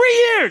for 3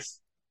 years.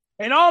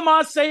 And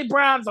Amon St.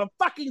 Brown's a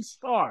fucking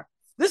star.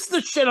 This is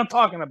the shit I'm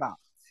talking about.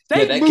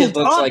 That kid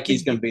looks like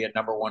he's going to be a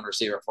number 1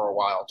 receiver for a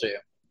while, too.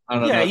 I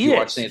don't know if you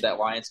watched any of that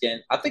Lions game.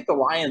 I think the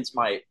Lions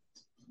might.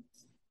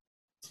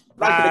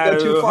 I'm not going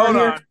to go too far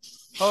here.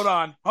 Hold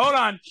on.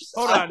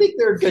 I think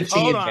they're a good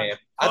team, man.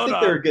 I think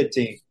they're a good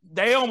team.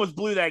 They almost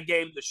blew that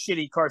game to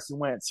shitty Carson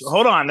Wentz. So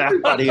hold on now.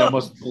 Everybody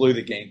almost blew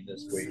the game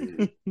this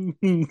week.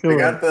 They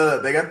got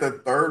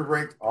the 3rd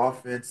ranked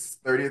offense,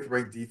 30th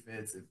ranked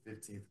defense, and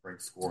 15th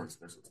ranked scoring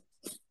special.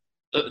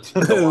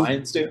 The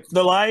Lions do?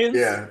 The Lions?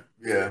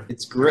 Yeah.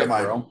 It's great,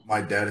 bro.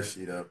 My data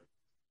sheet up.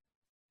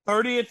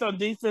 30th on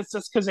defense.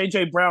 That's because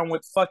AJ Brown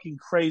went fucking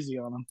crazy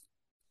on him.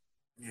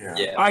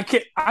 Yeah. I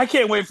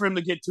can't wait for him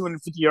to get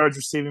 250 yards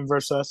receiving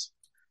versus us.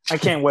 I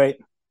can't wait.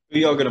 Who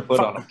y'all gonna put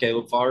on him?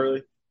 Caleb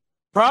Farley?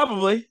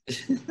 Probably.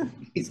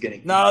 He's gonna.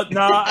 No.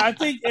 I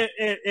think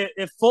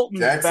if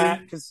Fulton's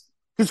back, because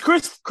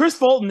Chris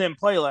Fulton didn't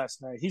play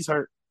last night. He's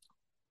hurt.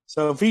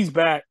 So if he's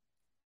back,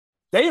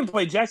 they didn't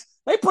play Jackson.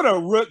 They put a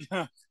rook.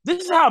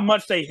 This is how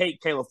much they hate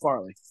Caleb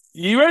Farley.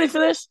 You ready for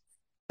this?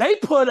 They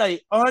put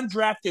a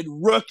undrafted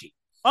rookie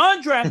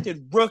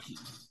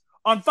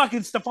on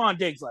fucking Stephon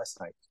Diggs last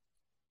night.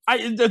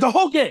 The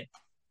whole game.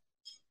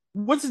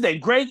 What's his name?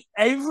 Greg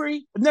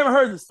Avery? I've never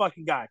heard of this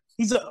fucking guy.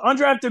 He's an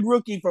undrafted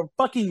rookie from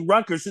fucking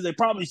Rutgers who they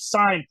probably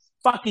signed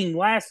fucking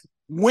last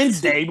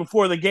Wednesday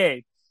before the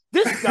game.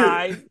 This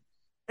guy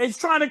is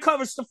trying to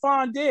cover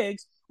Stephon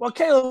Diggs while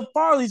Caleb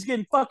Farley's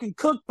getting fucking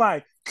cooked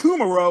by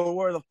Kumaro or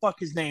whatever the fuck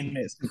his name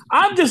is.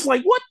 I'm just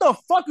like, what the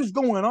fuck is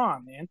going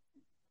on, man?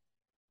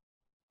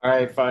 All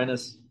right,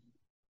 Finest.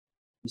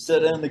 You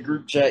said it in the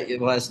group chat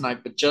last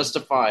night, but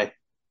justify.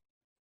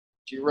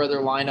 Do you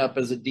rather line up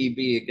as a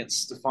DB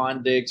against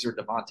Stephon Diggs or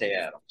Devontae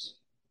Adams?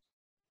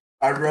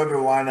 I'd rather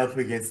line up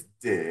against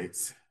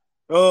Diggs.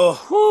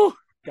 Oh,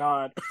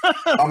 God.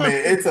 I mean,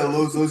 it's a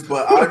lose-lose,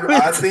 but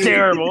I think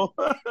terrible.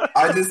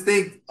 I just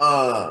think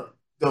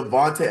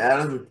Devontae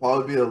Adams would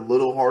probably be a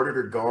little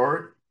harder to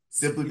guard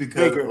simply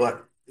because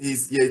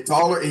he's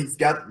taller, he's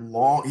got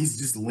long, he's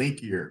just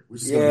linkier,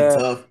 which is gonna be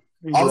tough.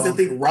 Obviously, I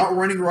think route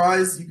running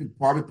wise, you could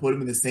probably put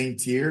him in the same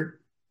tier.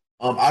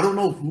 I don't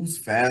know who's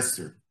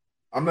faster.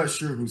 I'm not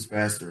sure who's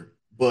faster,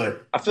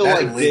 but I feel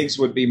like Diggs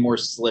would be more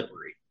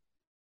slippery.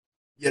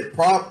 Yeah,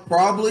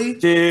 probably,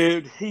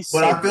 dude. He's. But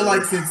so I feel good.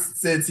 like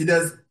since he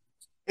does,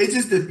 it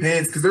just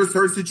depends because there's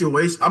certain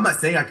situations. I'm not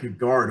saying I could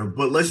guard him,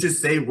 but let's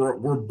just say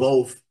we're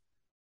both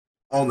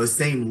on the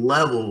same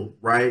level,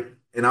 right?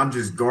 And I'm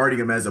just guarding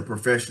him as a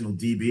professional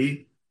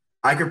DB.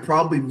 I could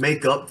probably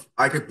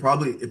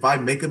if I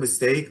make a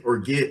mistake or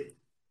get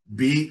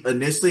beat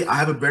initially, I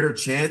have a better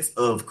chance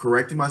of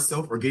correcting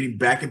myself or getting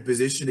back in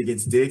position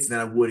against Diggs than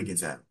I would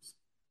against Adams.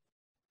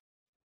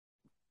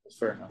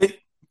 Fair enough.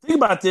 Think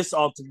about this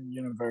alternate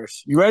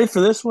universe. You ready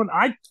for this one?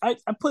 I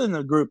put in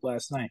the group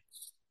last night.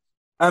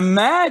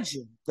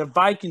 Imagine the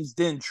Vikings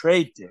didn't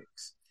trade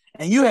Diggs,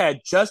 and you had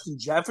Justin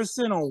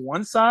Jefferson on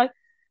one side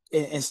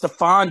and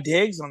Stephon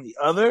Diggs on the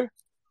other.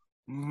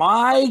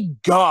 My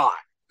God,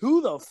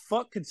 who the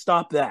fuck could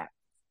stop that?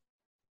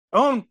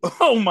 Oh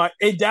my!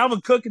 Hey,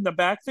 Dalvin Cook in the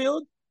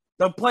backfield,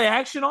 the play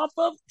action off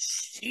of.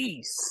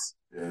 Jeez,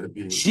 yeah,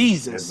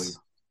 Jesus.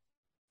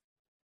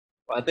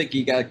 Well, I think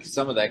you got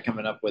some of that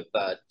coming up with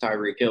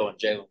Tyreek Hill and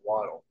Jalen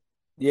Waddle.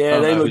 Yeah,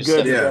 they look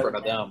good. In front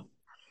of them.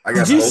 I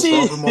got both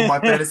of them on my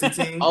fantasy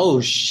team.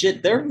 Oh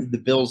shit, they're in the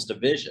Bills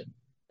division.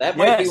 That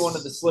might be one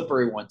of the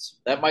slippery ones.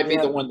 That might be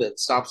the one that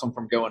stops them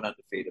from going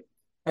undefeated.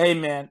 Hey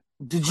man,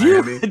 did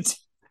you?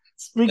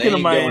 Speaking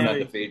of Miami, going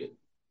undefeated.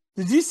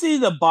 Did you see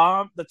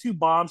the two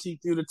bombs he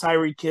threw to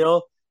Tyreek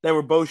Hill that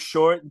were both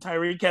short, and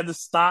Tyreek had to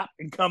stop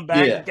and come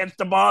back and catch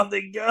the ball and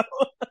then go?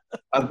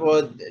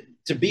 Well,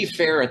 to be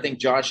fair, I think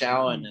Josh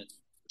Allen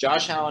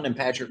and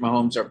Patrick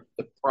Mahomes are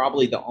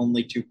probably the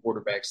only two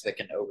quarterbacks that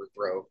can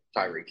overthrow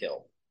Tyreek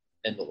Hill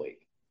in the league.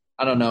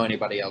 I don't know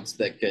anybody else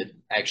that could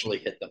actually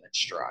hit them in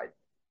stride.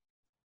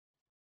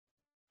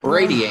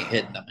 Brady ain't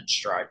hitting them in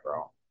stride,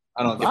 bro.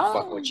 I don't give a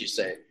fuck what you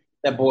say.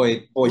 That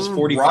boy's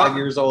 45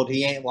 years old.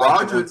 He ain't like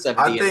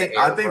 170 in the air,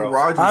 I think bro.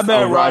 Rodgers. I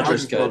bet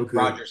Rodgers could.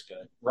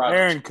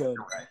 Aaron could.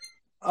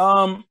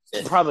 Right.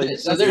 Probably.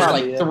 So there's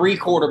like three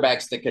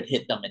quarterbacks that could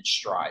hit them in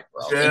stride,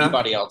 bro. Yeah.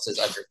 Anybody else is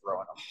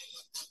underthrowing them.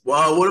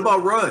 Well, what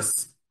about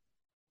Russ?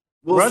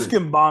 Russ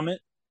can bomb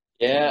it.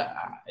 Yeah.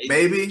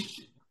 Maybe.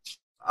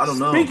 I don't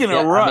know. Speaking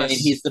of Russ. I mean,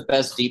 he's the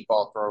best deep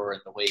ball thrower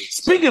in the league.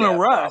 Speaking of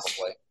Russ,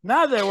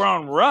 now that we're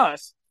on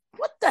Russ,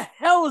 what the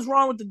hell is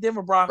wrong with the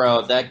Denver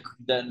Broncos?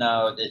 Bro,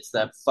 no, it's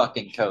that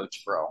fucking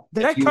coach, bro.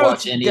 That if you coach,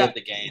 watch any of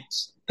the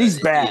games, he's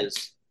bad.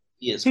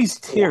 He's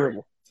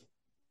terrible.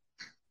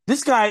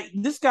 This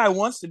guy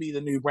wants to be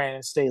the new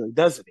Brandon Staley,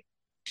 doesn't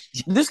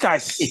he? This guy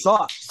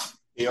sucks.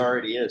 He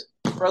already is.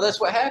 Bro, that's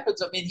what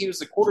happens. I mean, he was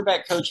the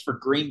quarterback coach for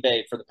Green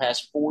Bay for the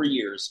past 4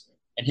 years,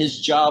 and his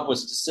job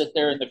was to sit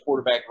there in the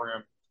quarterback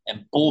room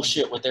and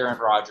bullshit with Aaron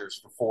Rodgers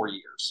for 4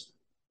 years.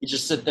 He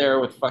just sit there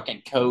with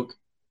fucking Coke,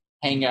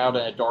 hang out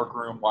in a dark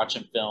room,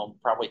 watching film,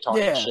 probably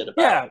talking shit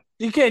about. Yeah,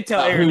 you can't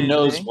tell Aaron who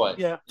knows anything. what.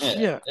 Yeah.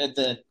 And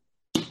then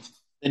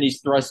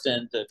he's thrust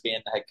into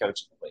being the head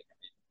coach of the league.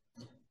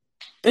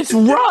 It's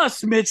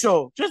Russ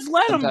Mitchell. Just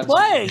let him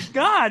play.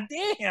 God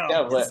damn.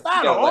 It's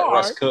not hard. Let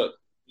Russ cook.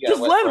 Just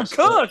let him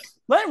cook.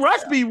 Let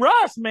Russ be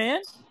Russ,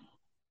 man.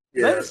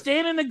 Yeah. Let him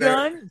stand in the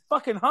gun and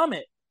fucking hum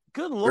it.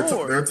 Good Lord.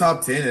 They're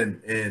top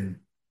 10 in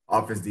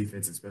offense,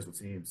 defense, and special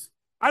teams.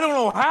 I don't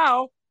know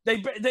how.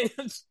 They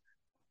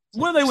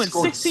what they win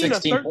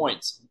 16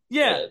 points.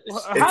 Yeah.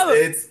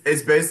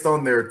 It's based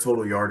on their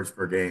total yardage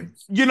per game.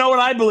 You know what?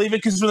 I believe it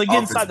because when they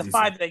get inside the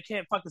 5, they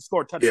can't fucking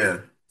score a touchdown.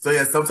 Yeah. So,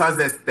 sometimes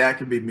that stat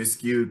can be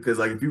miscued because,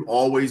 like, if you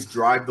always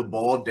drive the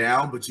ball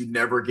down but you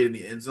never get in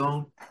the end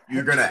zone,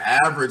 you're going to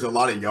average a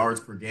lot of yards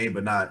per game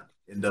but not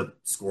end up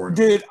scoring.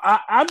 Dude,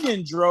 I'm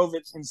getting drove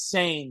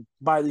insane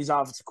by these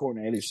offensive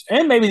coordinators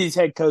and maybe these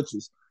head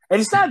coaches.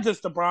 And it's not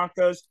just the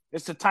Broncos.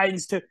 It's the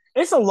Titans, too.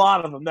 It's a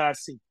lot of them that I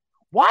see.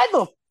 Why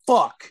the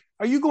fuck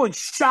are you going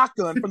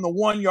shotgun from the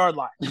 1 yard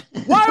line?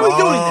 Why are we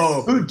doing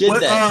this? Who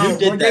did that? Who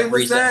did that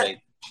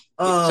recently?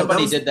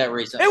 Somebody did that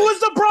recently. It was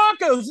the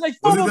Broncos. They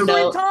fumbled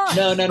 3 times.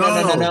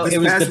 No. It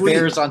was the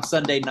Bears on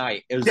Sunday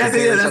night. It was the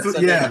Bears on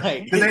Sunday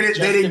night. They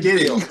didn't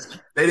get it.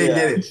 They didn't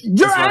get it.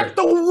 You're at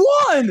the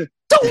 1.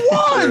 The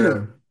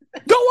 1.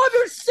 Go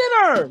under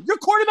center. Your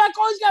quarterback,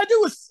 all he's got to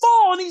do is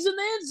fall, and he's in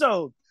the end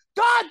zone.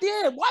 God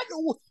damn. Why?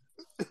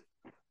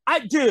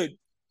 Dude,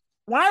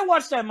 when I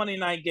watched that Monday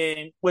night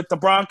game with the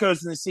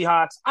Broncos and the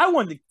Seahawks, I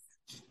wanted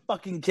to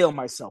fucking kill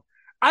myself.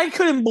 I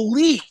couldn't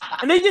believe.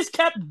 And they just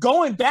kept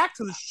going back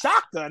to the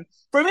shotgun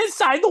from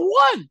inside the 1.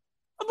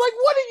 I'm like,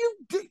 what are you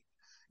doing?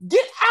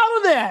 Get out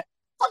of that.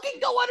 Fucking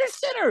go under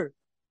center.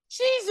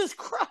 Jesus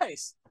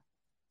Christ.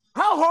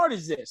 How hard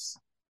is this?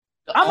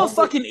 I'm a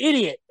fucking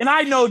idiot. And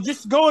I know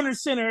just go under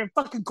center and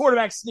fucking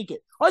quarterback sneak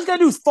it. All he's got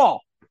to do is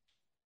fall.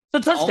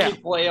 It's a touchdown. The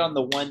only play on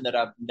the one that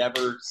I've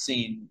never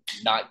seen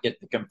not get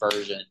the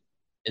conversion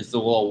is the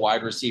little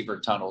wide receiver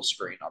tunnel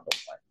screen on the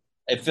play.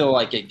 I feel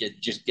like it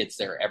just gets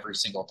there every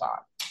single time.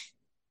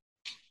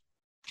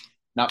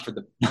 Not for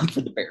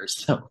the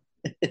Bears though.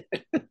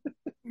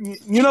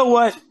 You know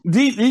what?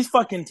 These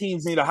fucking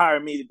teams need to hire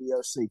me to be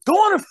OC. Go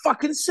on a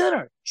fucking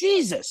center.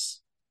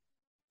 Jesus.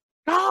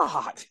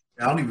 God.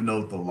 I don't even know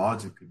what the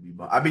logic could be,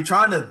 but I'd be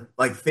trying to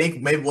like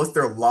think maybe what's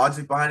their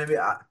logic behind it.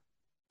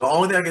 The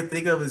only thing I can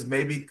think of is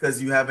maybe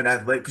because you have an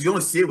athletic, because you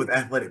only see it with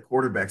athletic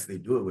quarterbacks they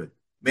do it with.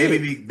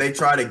 Maybe they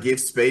try to give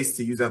space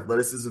to use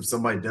athleticism if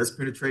somebody does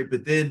penetrate,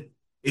 but then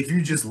if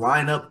you just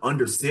line up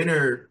under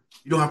center,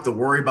 you don't have to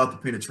worry about the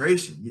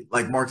penetration.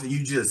 Like Mark said,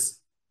 you just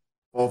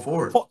fall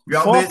forward. You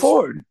out, Fall Mitch?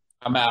 forward.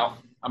 I'm out.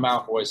 I'm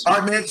out, boys. All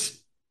right, Mitch.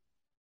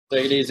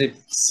 Take it easy.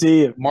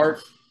 See you.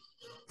 Mark,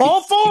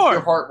 Fall keep forward.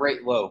 your heart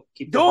rate low.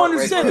 Keep your Go heart on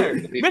the rate center. low.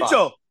 You'll be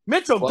fine.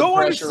 Mitchell, Blood go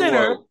on the pressure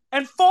center low.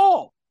 and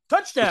fall. Do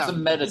Touchdown.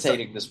 some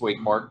meditating this week,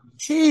 Mark.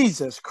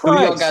 Jesus Who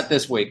y'all Christ. got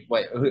this week?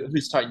 Wait,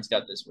 who's Titans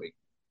got this week?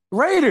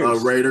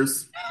 Raiders.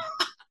 Raiders.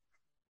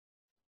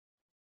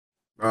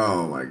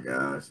 Oh my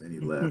gosh, and he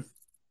left.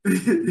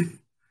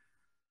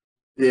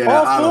 Yeah,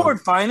 Fall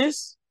forward,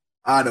 finest.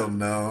 I don't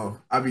know.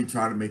 I be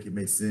trying to make it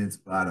make sense,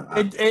 but I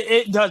don't.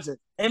 It doesn't.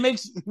 It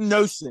makes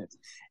no sense.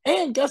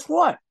 And guess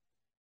what?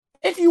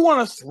 If you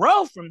want to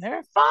throw from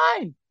there,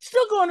 fine.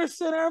 Still go under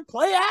center and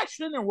play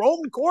action and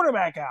roll the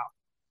quarterback out.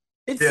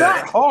 It's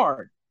not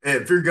hard.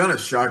 And if you're gonna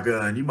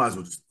shotgun, you might as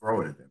well just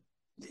throw it at them.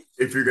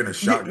 If you're gonna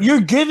shotgun,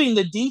 you're giving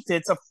the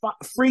defense a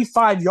free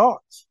 5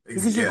 yards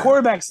because your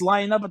quarterback's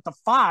lining up at the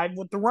 5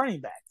 with the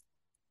running back.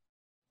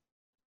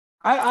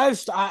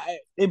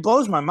 It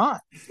blows my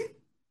mind.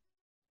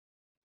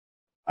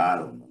 I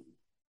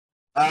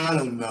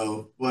don't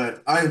know,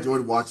 but I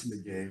enjoyed watching the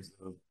games.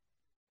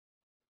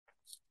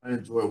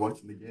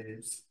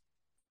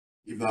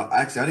 Even though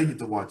actually I didn't get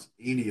to watch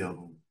any of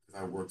them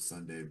because I worked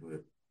Sunday,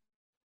 but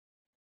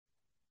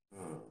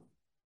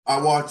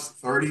I watched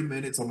 30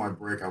 minutes on my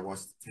break. I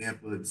watched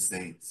Tampa and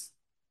Saints,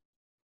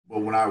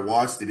 but when I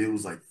watched it, it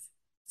was like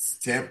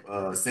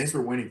Saints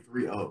were winning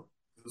 3-0.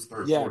 It was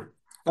third quarter.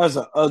 That was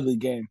an ugly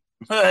game.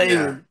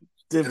 Yeah.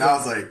 And I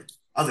was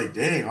like,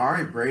 dang, all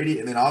right, Brady.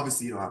 And then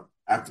obviously,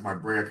 after my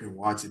break, I couldn't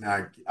watch it.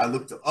 And I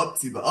looked up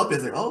to the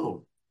updates, like,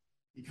 oh,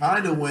 he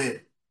kind of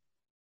went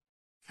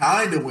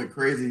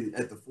crazy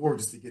at the fourth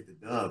just to get the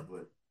dub.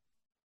 But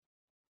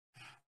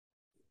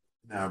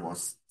now I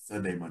watched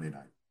Sunday, Monday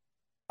night.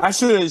 I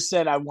should have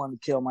said I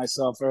wanted to kill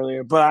myself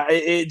earlier, but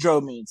it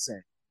drove me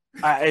insane.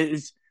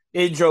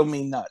 It drove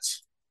me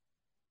nuts.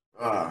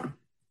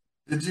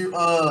 Did you?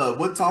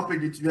 What topic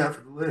did you have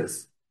for the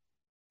list?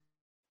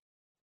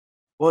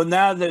 Well,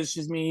 now that it's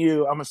just me and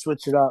you, I'm gonna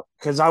switch it up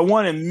because I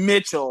wanted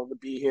Mitchell to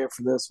be here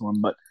for this one,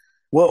 but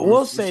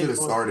we'll say we should have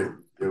started.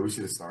 Yeah, we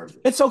should have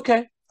started. It's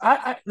okay.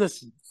 I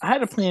listen. I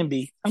had a plan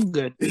B. I'm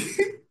good.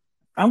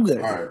 I'm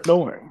good. All right.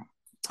 Don't worry.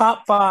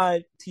 Top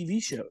 5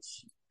 TV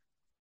shows.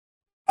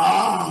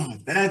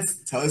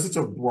 That's such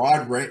a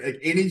broad range. Like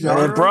any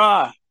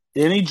genre,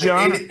 any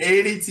genre,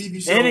 any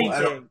TV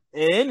show,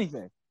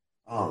 anything.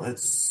 Oh,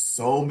 that's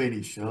so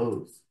many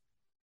shows.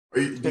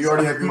 Do you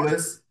already have your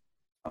list?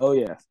 Oh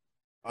yeah.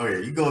 Oh yeah,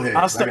 you go ahead.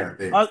 I'll start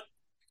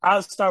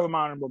with my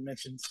honorable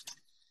mentions.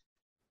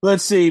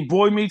 Let's see: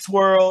 Boy Meets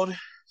World,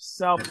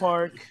 South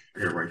Park. I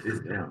gotta write this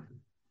down.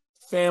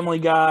 Family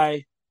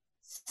Guy,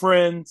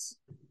 Friends.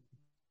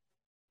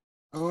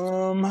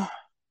 Let's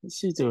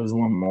see if there was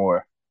one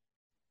more.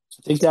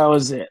 I think that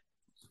was it.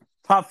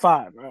 Top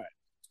 5. All right.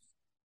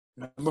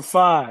 Number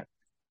 5.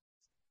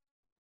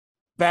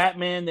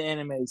 Batman the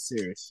Animated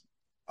Series.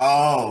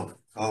 Oh,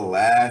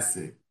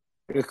 classic.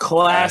 A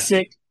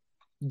classic.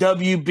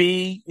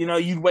 WB.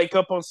 You'd wake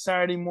up on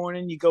Saturday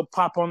morning, you go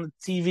pop on the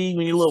TV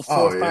when you're little 4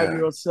 or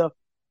 5-year-old self.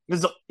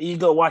 You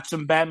go watch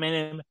some Batman.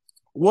 And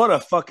what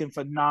a fucking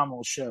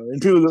phenomenal show. And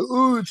people go,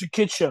 ooh, it's a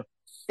kid show.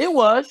 It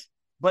was,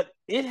 but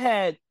it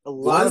had a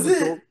lot of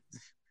adult.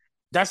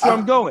 That's where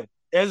I'm going.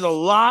 There's a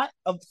lot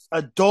of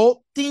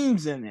adult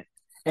themes in it.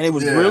 And it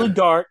was really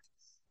dark.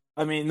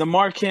 I mean, the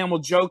Mark Hamill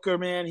Joker,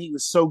 man, he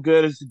was so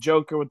good as the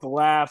Joker with the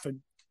laugh and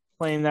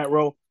playing that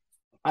role.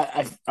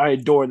 I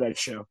adore that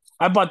show.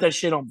 I bought that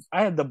shit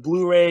I had the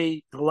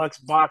Blu-ray deluxe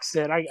box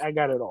set. I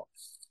got it all.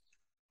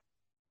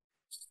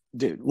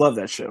 Dude, love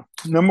that show.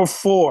 Number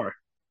 4,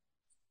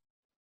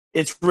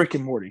 it's Rick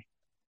and Morty.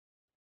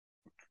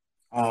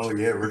 Oh,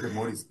 yeah, Rick and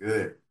Morty's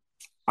good.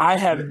 I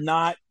have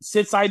not,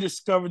 since I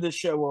discovered this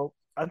show, well,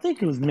 I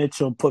think it was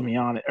Mitchell put me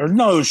on it. Or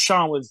no, it was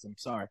Sean Wisdom,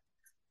 sorry.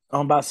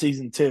 On about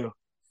season 2.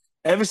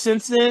 Ever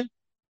since then,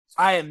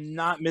 I have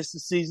not missed a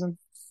season.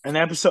 An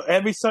episode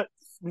every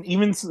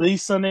even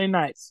these Sunday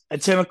nights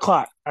at 10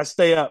 o'clock. I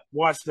stay up,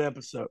 watch the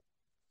episode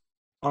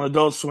on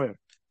Adult Swim.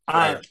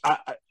 Right.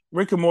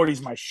 Rick and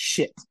Morty's my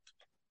shit.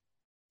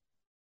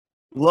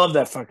 Love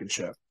that fucking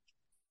show.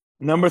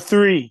 Number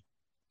 3,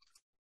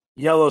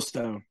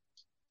 Yellowstone.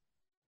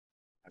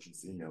 I haven't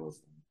seen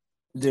Yellowstone.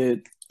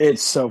 Dude,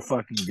 it's so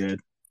fucking good.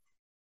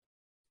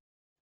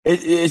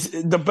 It's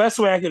the best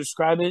way I could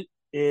describe it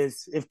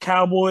is if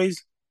cowboys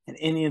and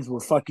Indians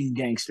were fucking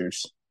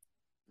gangsters.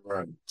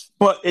 Right.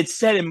 But it's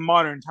set in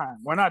modern time.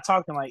 We're not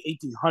talking like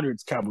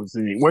 1800s cowboys.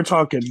 We're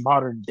talking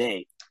modern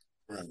day.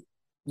 Right.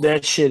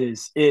 That shit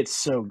it's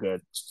so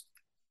good.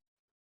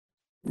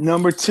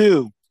 Number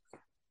 2,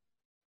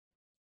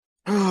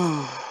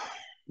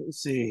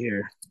 Let's see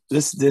here.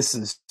 This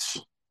is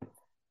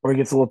where it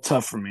gets a little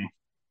tough for me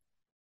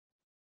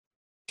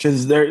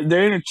because they're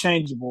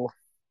interchangeable.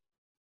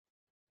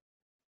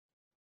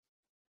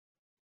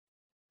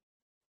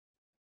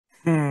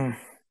 Hmm.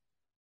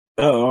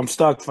 Oh, I'm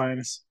stuck,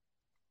 Finest.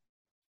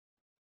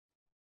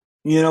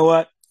 You know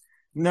what?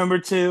 Number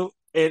two,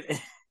 and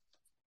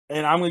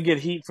I'm gonna get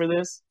heat for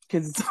this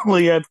because it's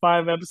only had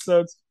 5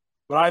 episodes,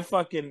 but I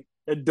fucking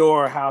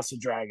adore House of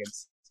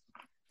Dragons.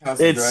 House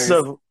of It's Dragons.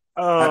 so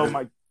I oh haven't,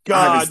 my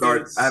god, dude,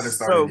 I haven't it's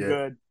started so yet.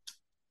 good.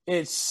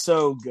 It's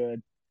so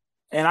good.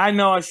 And I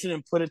know I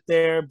shouldn't put it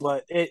there,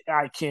 but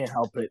I can't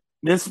help it.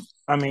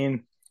 I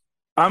mean,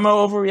 I'm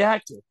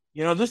overreactive.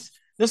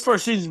 This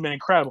first season's been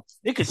incredible.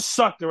 It could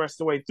suck the rest of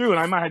the way through, and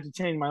I might have to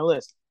change my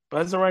list.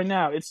 But as of right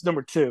now, it's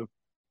number two.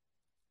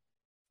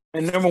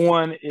 And number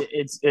one,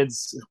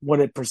 it's what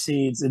it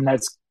precedes, and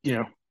that's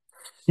You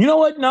know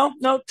what? No,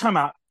 time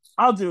out.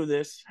 I'll do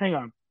this. Hang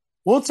on.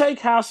 We'll take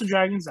House of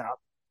Dragons out.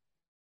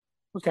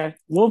 Okay.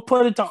 We'll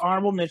put it to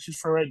honorable mentions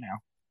for right now.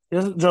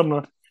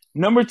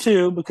 Number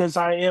two, because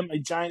I am a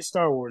giant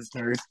Star Wars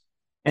nerd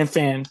and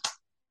fan,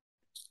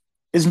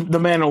 is The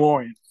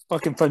Mandalorian.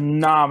 Fucking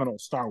phenomenal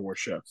Star Wars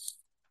show.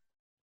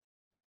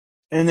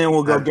 And then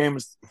we'll go I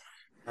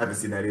haven't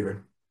seen that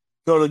either.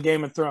 Go to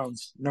Game of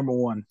Thrones, number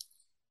one.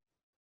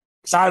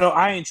 Cause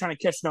I ain't trying to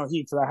catch no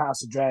heat for the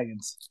House of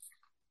Dragons.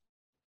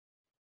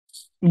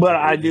 But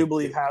I do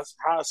believe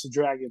House of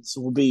Dragons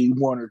will be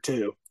one or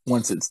two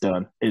once it's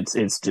done.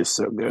 It's just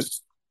so good.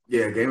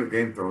 Yeah, Game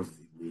of Thrones is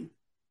elite.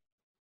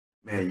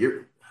 Man,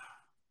 you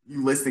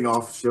listing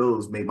off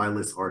shows made my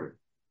list harder.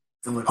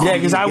 So I'm like, yeah,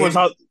 because I'm like,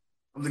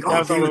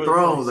 Game of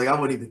Thrones. Like I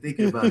wasn't even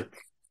thinking about it.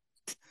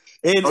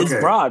 It's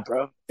broad,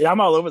 bro. Yeah,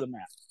 I'm all over the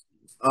map.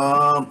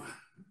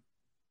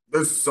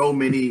 There's so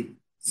many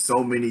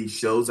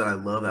shows that I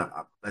love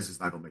that's just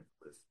not gonna make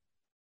the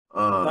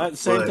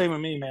list. Same thing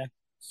with me, man.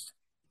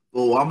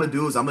 Well, what I'm gonna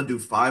do is I'm gonna do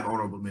 5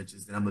 honorable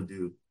mentions, then I'm gonna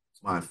do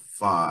my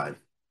top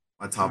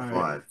right.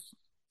 5.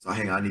 So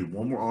hang on, I need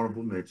one more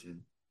honorable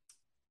mention.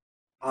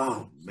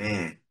 Oh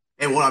man.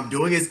 And what I'm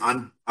doing is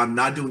I'm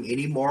not doing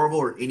any Marvel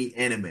or any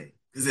anime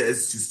because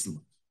it's just too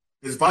much.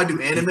 Because if I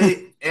do anime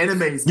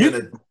is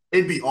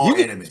it'd be all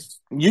anime.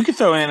 You could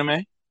throw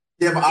anime.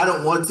 Yeah, but I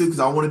don't want to because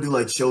I want to do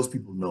like shows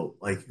people know.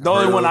 Like the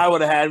only one I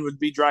would have had would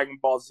be Dragon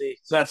Ball Z.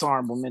 So that's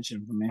honorable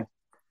mention for me.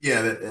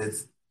 Yeah,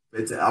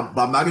 I'm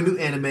not gonna do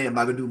anime. I'm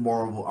not gonna do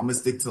Marvel. I'm gonna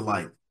stick to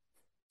like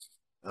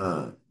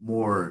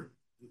more.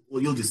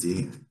 Well, you'll just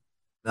see.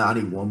 Now I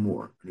need one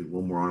more. I need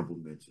one more honorable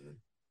mention.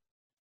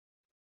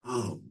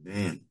 Oh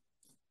man,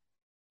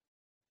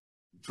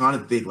 I'm trying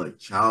to think like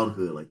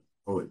childhood, like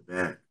throw it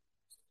back.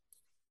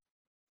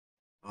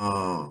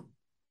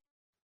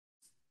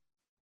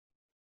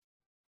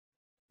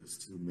 There's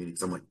too many.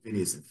 Because I'm like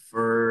Phineas and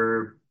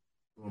Ferb,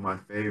 one of my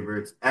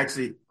favorites.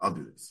 Actually, I'll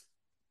do this.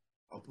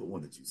 I'll put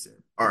one that you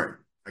said. All right,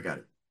 I got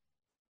it.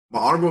 My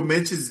honorable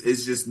mentions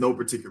is just no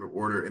particular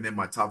order, and then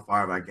my top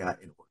 5 I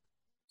got in order.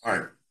 All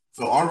right,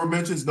 so honorable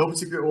mentions, no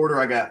particular order.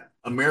 I got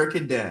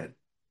American Dad.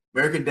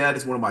 American Dad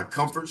is one of my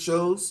comfort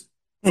shows.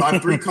 So I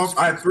have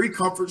three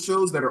comfort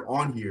shows that are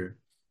on here,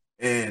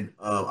 and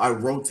I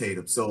rotate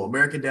them. So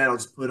American Dad, I'll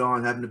just put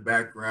on, have in the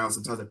background.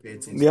 Sometimes I pay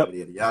attention. Yep.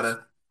 Yada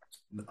yada.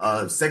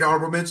 Second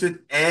honorable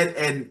mention, Ed,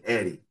 Edd n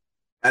Eddy.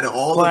 Out of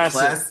all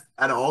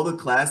the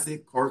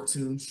classic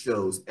cartoon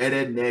shows, Ed,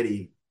 Edd n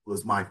Eddy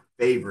was my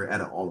favorite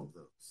out of all of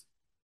those.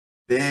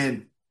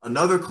 Then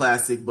another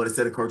classic, but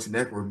instead of Cartoon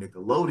Network,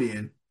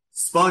 Nickelodeon,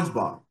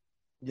 SpongeBob.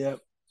 Yep.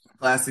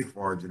 Classic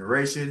for our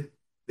generation.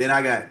 Then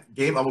I got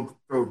I will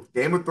throw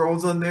Game of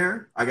Thrones on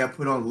there. I got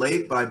put on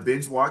late, but I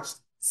binge watched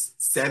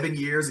 7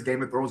 years of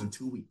Game of Thrones in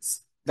 2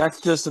 weeks.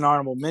 That's just an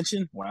honorable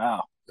mention?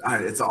 Wow.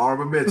 It's an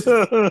honorable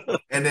mention.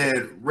 And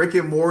then Rick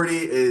and Morty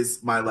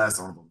is my last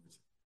honorable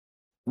mention.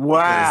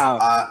 Wow.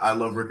 I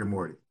love Rick and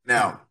Morty.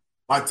 Now,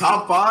 my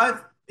top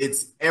 5,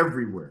 it's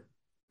everywhere.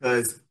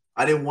 Because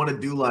I didn't want to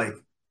do like,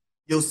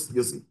 you'll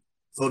see.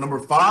 So number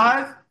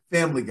 5,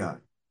 Family Guy.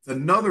 It's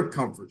another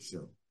comfort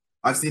show.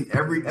 I've seen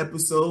every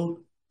episode,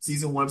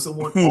 season 1, episode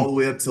 1, all the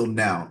way up till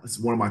now. It's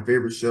one of my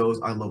favorite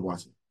shows. I love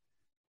watching it.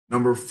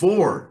 Number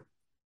 4,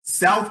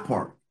 South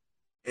Park.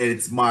 And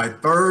it's my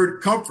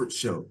 3rd comfort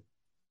show.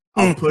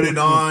 I'll put it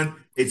on.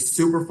 It's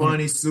super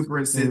funny, super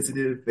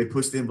insensitive. They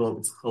push the envelope.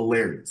 It's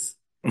hilarious.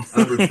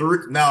 Number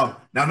 3, now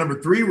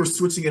number 3, we're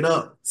switching it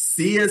up.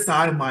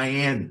 CSI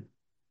Miami.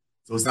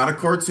 So it's not a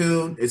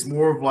cartoon. It's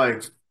more of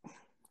like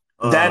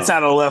that's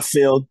out of left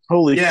field.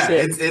 Holy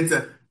shit!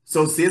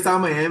 So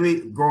CSI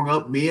Miami. Growing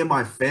up, me and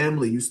my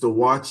family used to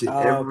watch it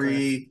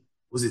every.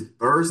 Was it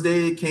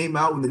Thursday? It came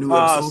out when the new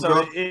episode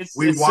dropped.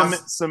 We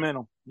watched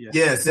Seminole. So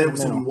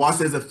we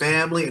watched it as a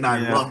family, and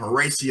I love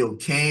Horatio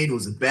Kane, who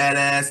was a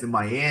badass in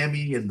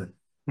Miami, and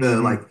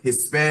the like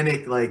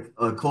Hispanic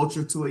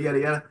culture to it. Yada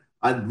yada.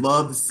 I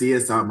love the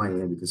CSI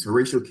Miami because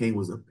Horatio Kane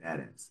was a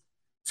badass.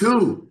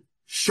 2,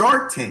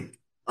 Shark Tank.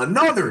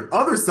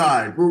 Other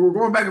side. We're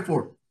going back and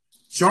forth.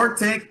 Shark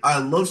Tank. I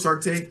love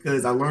Shark Tank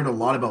because I learned a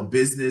lot about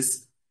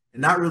business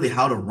and not really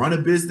how to run a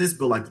business,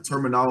 but like the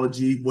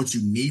terminology, what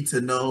you need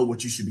to know,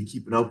 what you should be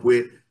keeping up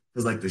with.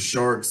 Because like the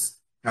sharks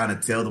kind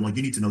of tell them like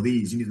you need to know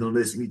these, you need to know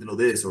this, you need to know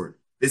this, or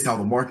this is how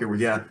the market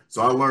works. Yeah.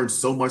 So I learned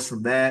so much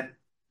from that.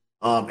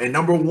 And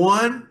number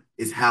one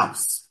is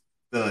House,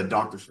 the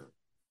doctor show.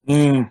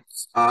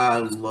 I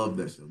love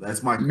that show.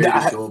 That's my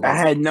favorite show of I all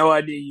time. had no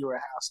idea you were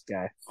a House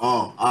guy.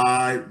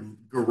 Oh,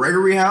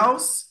 Gregory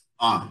House.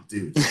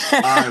 Dude,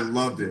 I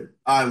loved it.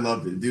 I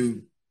loved it,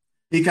 dude.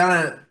 He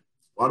kind of,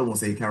 well, I don't want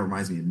to say he kind of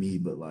reminds me of me,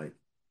 but like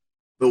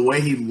the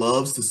way he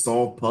loves to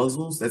solve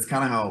puzzles. That's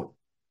kind of how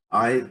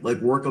I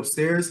like work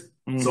upstairs.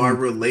 So I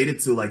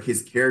related to like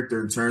his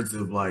character in terms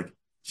of like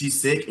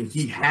she's sick and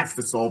he has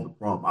to solve the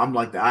problem. I'm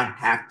like that. I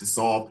have to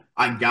solve.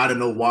 I gotta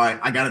know why.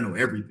 I gotta know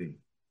everything.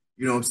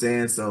 You know what I'm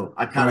saying? So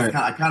I kind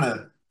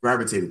of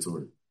gravitated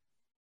toward it.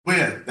 But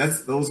yeah,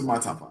 those are my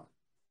top five.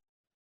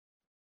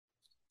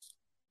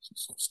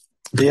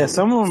 Yeah,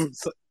 some of them.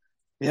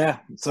 Yeah,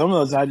 some of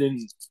those I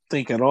didn't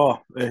think at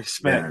all.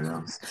 Expect Yeah, I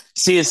know.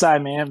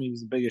 CSI Miami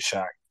was the biggest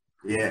shock.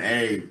 Yeah,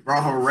 hey,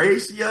 bro,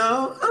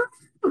 Horatio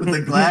with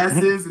the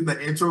glasses and the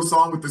intro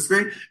song with the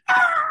screen.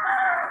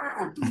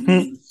 I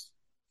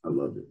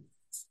loved it.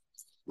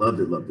 Loved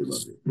it, loved it,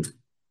 loved it.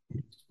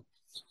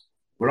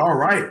 But all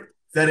right.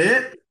 Is that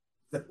it?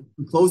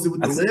 We closed it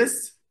with the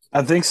list?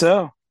 I think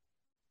so.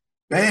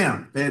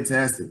 Bam.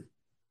 Fantastic.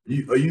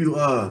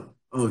 You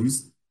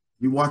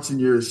watching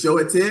your show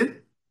at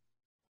 10?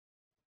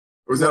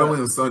 Or is that only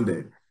on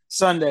Sunday?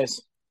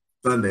 Sundays.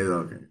 Sundays,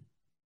 okay.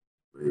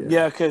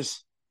 Yeah,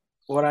 because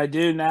what I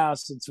do now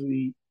since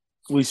we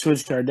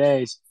switched our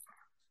days,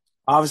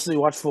 obviously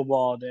watch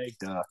football all day,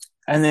 duh.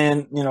 And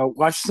then,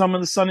 watch some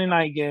of the Sunday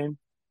night game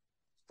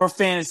for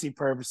fantasy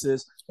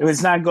purposes. If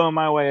it's not going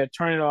my way, I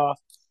turn it off.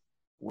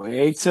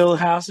 Wait till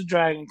House of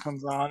Dragon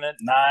comes on at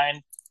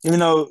 9. Even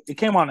though it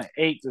came on at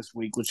 8 this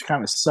week, which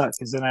kind of sucked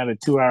because then I had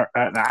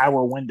an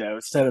hour window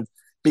instead of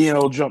being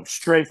able to jump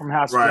straight from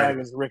House of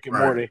Dragons to Rick and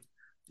Morty.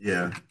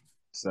 Yeah.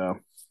 So.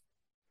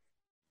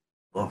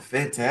 Well,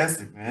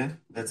 fantastic, man.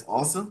 That's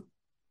awesome.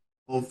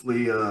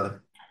 Hopefully,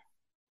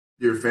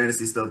 your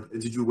fantasy stuff.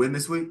 Did you win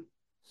this week?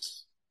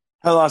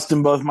 I lost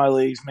in both my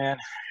leagues, man.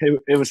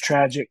 It was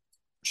tragic.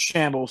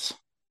 Shambles.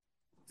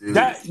 Dude,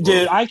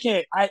 I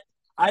can't.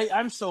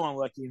 I'm so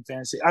unlucky in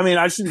fantasy. I mean,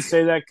 I shouldn't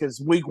say that because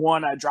week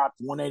 1 I dropped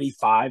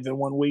 185 in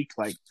 1 week,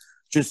 like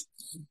just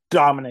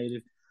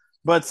dominated.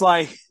 But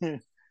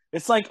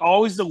it's like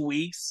always the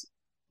weeks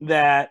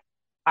that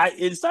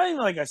it's not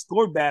even like I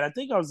scored bad. I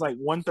think I was like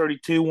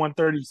 132,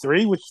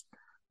 133, which is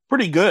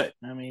pretty good.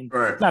 I mean,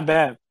 not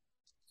bad.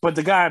 But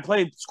the guy I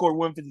played scored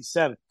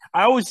 157.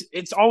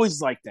 It's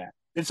always like that.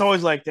 It's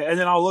always like that. And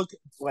then I'll look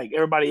like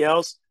everybody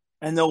else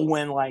and they'll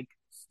win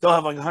they'll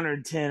have like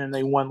 110 and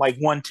they won like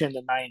 110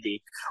 to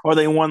 90. Or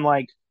they won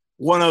like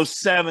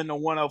 107 to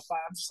 105.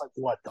 I'm just like,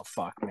 what the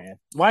fuck, man?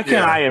 Why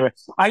can't I ever?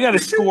 I got to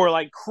score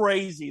like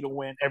crazy to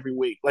win every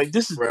week. Like,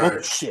 this is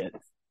bullshit.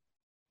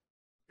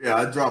 Yeah,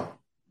 I dropped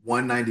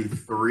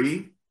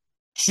 193.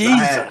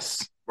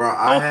 Jesus.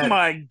 Oh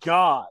my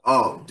God.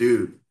 Oh,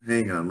 dude.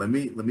 Hang on. Let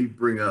me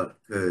bring up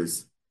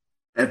because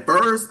at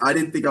first I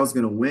didn't think I was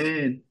gonna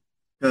win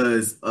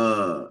because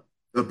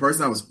the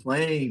person I was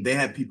playing, they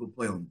had people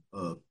play on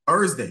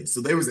Thursday.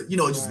 So there was it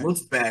just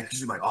looks bad because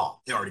you're like, oh,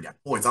 they already got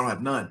points. I don't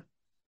have none.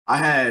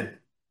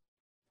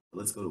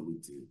 Let's go to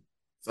week 2.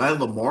 So I had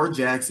Lamar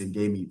Jackson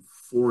gave me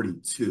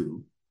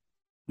 42.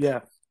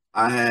 Yeah.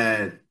 I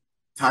had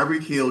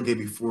Tyreek Hill gave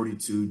me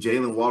 42.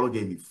 Jalen Waddle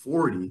gave me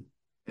 40.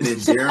 And then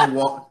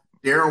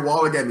Darren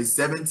Waller gave me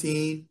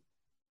 17.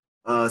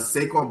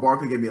 Saquon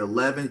Barkley gave me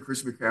 11.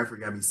 Christian McCaffrey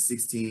got me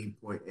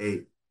 16.8.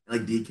 And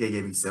like DK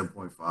gave me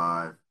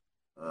 7.5.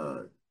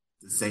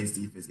 The Saints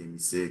defense gave me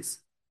 6.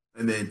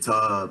 And then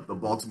the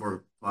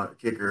Baltimore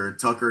kicker,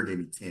 Tucker, gave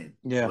me 10.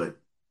 Yeah. But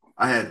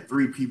I had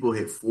 3 people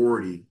hit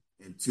 40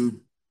 and 3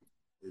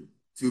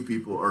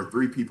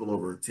 people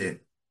over 10.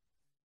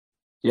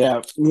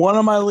 Yeah, one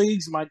of my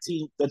leagues,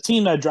 the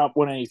team that dropped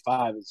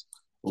 185 is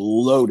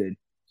loaded.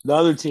 The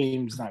other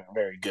team's not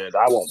very good.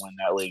 I won't win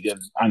that league, and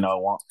I know I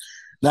won't.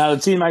 Now, the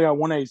team I got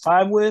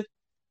 185 with,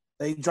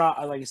 they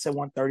dropped, like I said,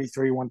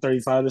 133,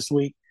 135 this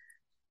week.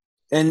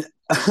 And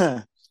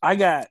I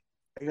got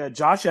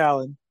Josh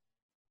Allen.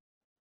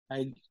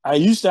 I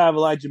used to have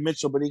Elijah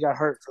Mitchell, but he got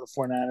hurt for the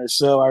 49ers,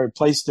 so I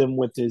replaced him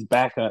with his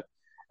backup.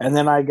 And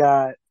then I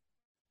got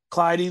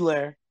Clyde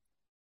Elaire.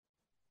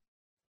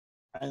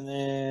 And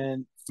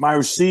then my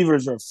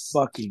receivers are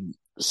fucking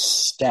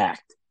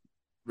stacked.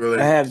 Really?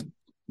 I have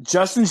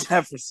Justin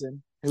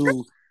Jefferson,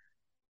 and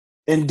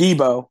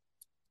Debo.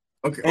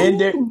 Okay.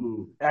 And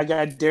I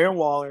got Darren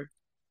Waller.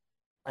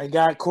 I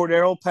got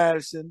Cordero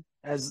Patterson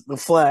as the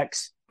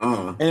flex.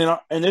 Uh-huh. And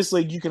in this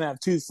league, you can have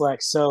 2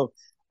 flex. So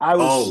I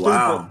was stupid.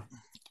 Wow.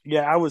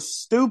 Yeah, I was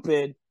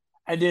stupid.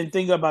 I didn't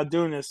think about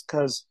doing this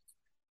because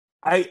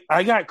I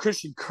got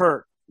Christian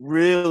Kirk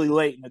really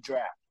late in the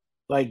draft.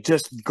 Like,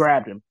 just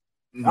grabbed him.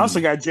 Mm-hmm. I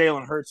also got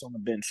Jalen Hurts on the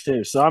bench,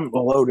 too. So I'm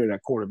loaded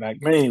at quarterback.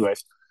 But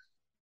anyways,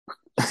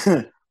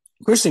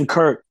 Christian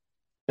Kirk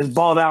has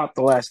balled out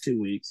the last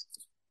 2 weeks.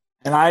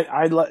 And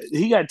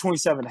he got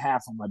 27.5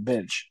 on my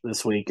bench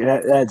this week.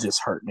 That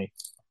just hurt me.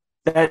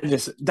 That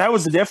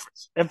was the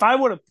difference. If I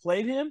would have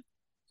played him,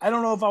 I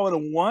don't know if I would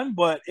have won,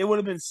 but it would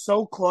have been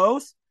so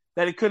close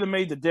that it could have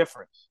made the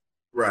difference.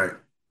 Right.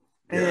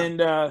 Yeah.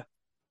 And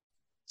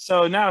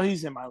so now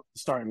he's in my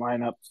starting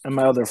lineup and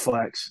my other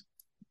flex.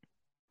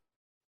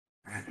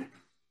 I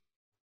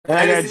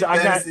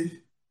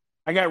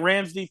got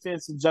Rams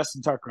defense and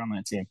Justin Tucker on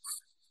that team.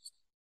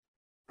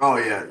 Oh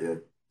yeah.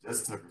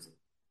 Justin Tucker's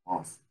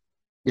awesome.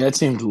 Yeah, that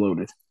team's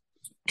loaded.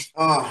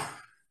 Oh,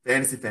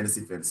 fantasy.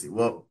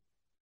 Well,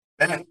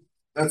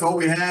 that's all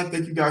we have.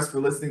 Thank you guys for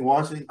listening,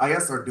 watching. I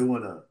guess start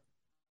doing a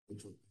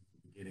intro at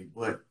the beginning,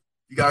 but if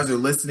you guys are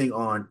listening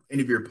on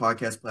any of your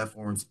podcast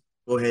platforms,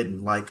 go ahead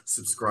and like,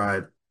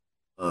 subscribe,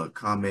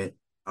 comment.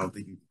 I don't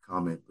think you can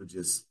comment, but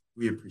just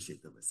we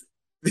appreciate the listen.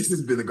 This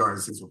has been the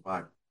Garden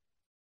 615.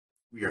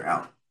 We are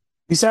out.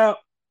 Peace out.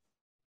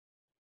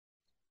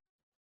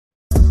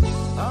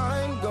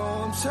 I'm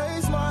gonna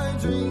chase my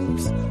dream.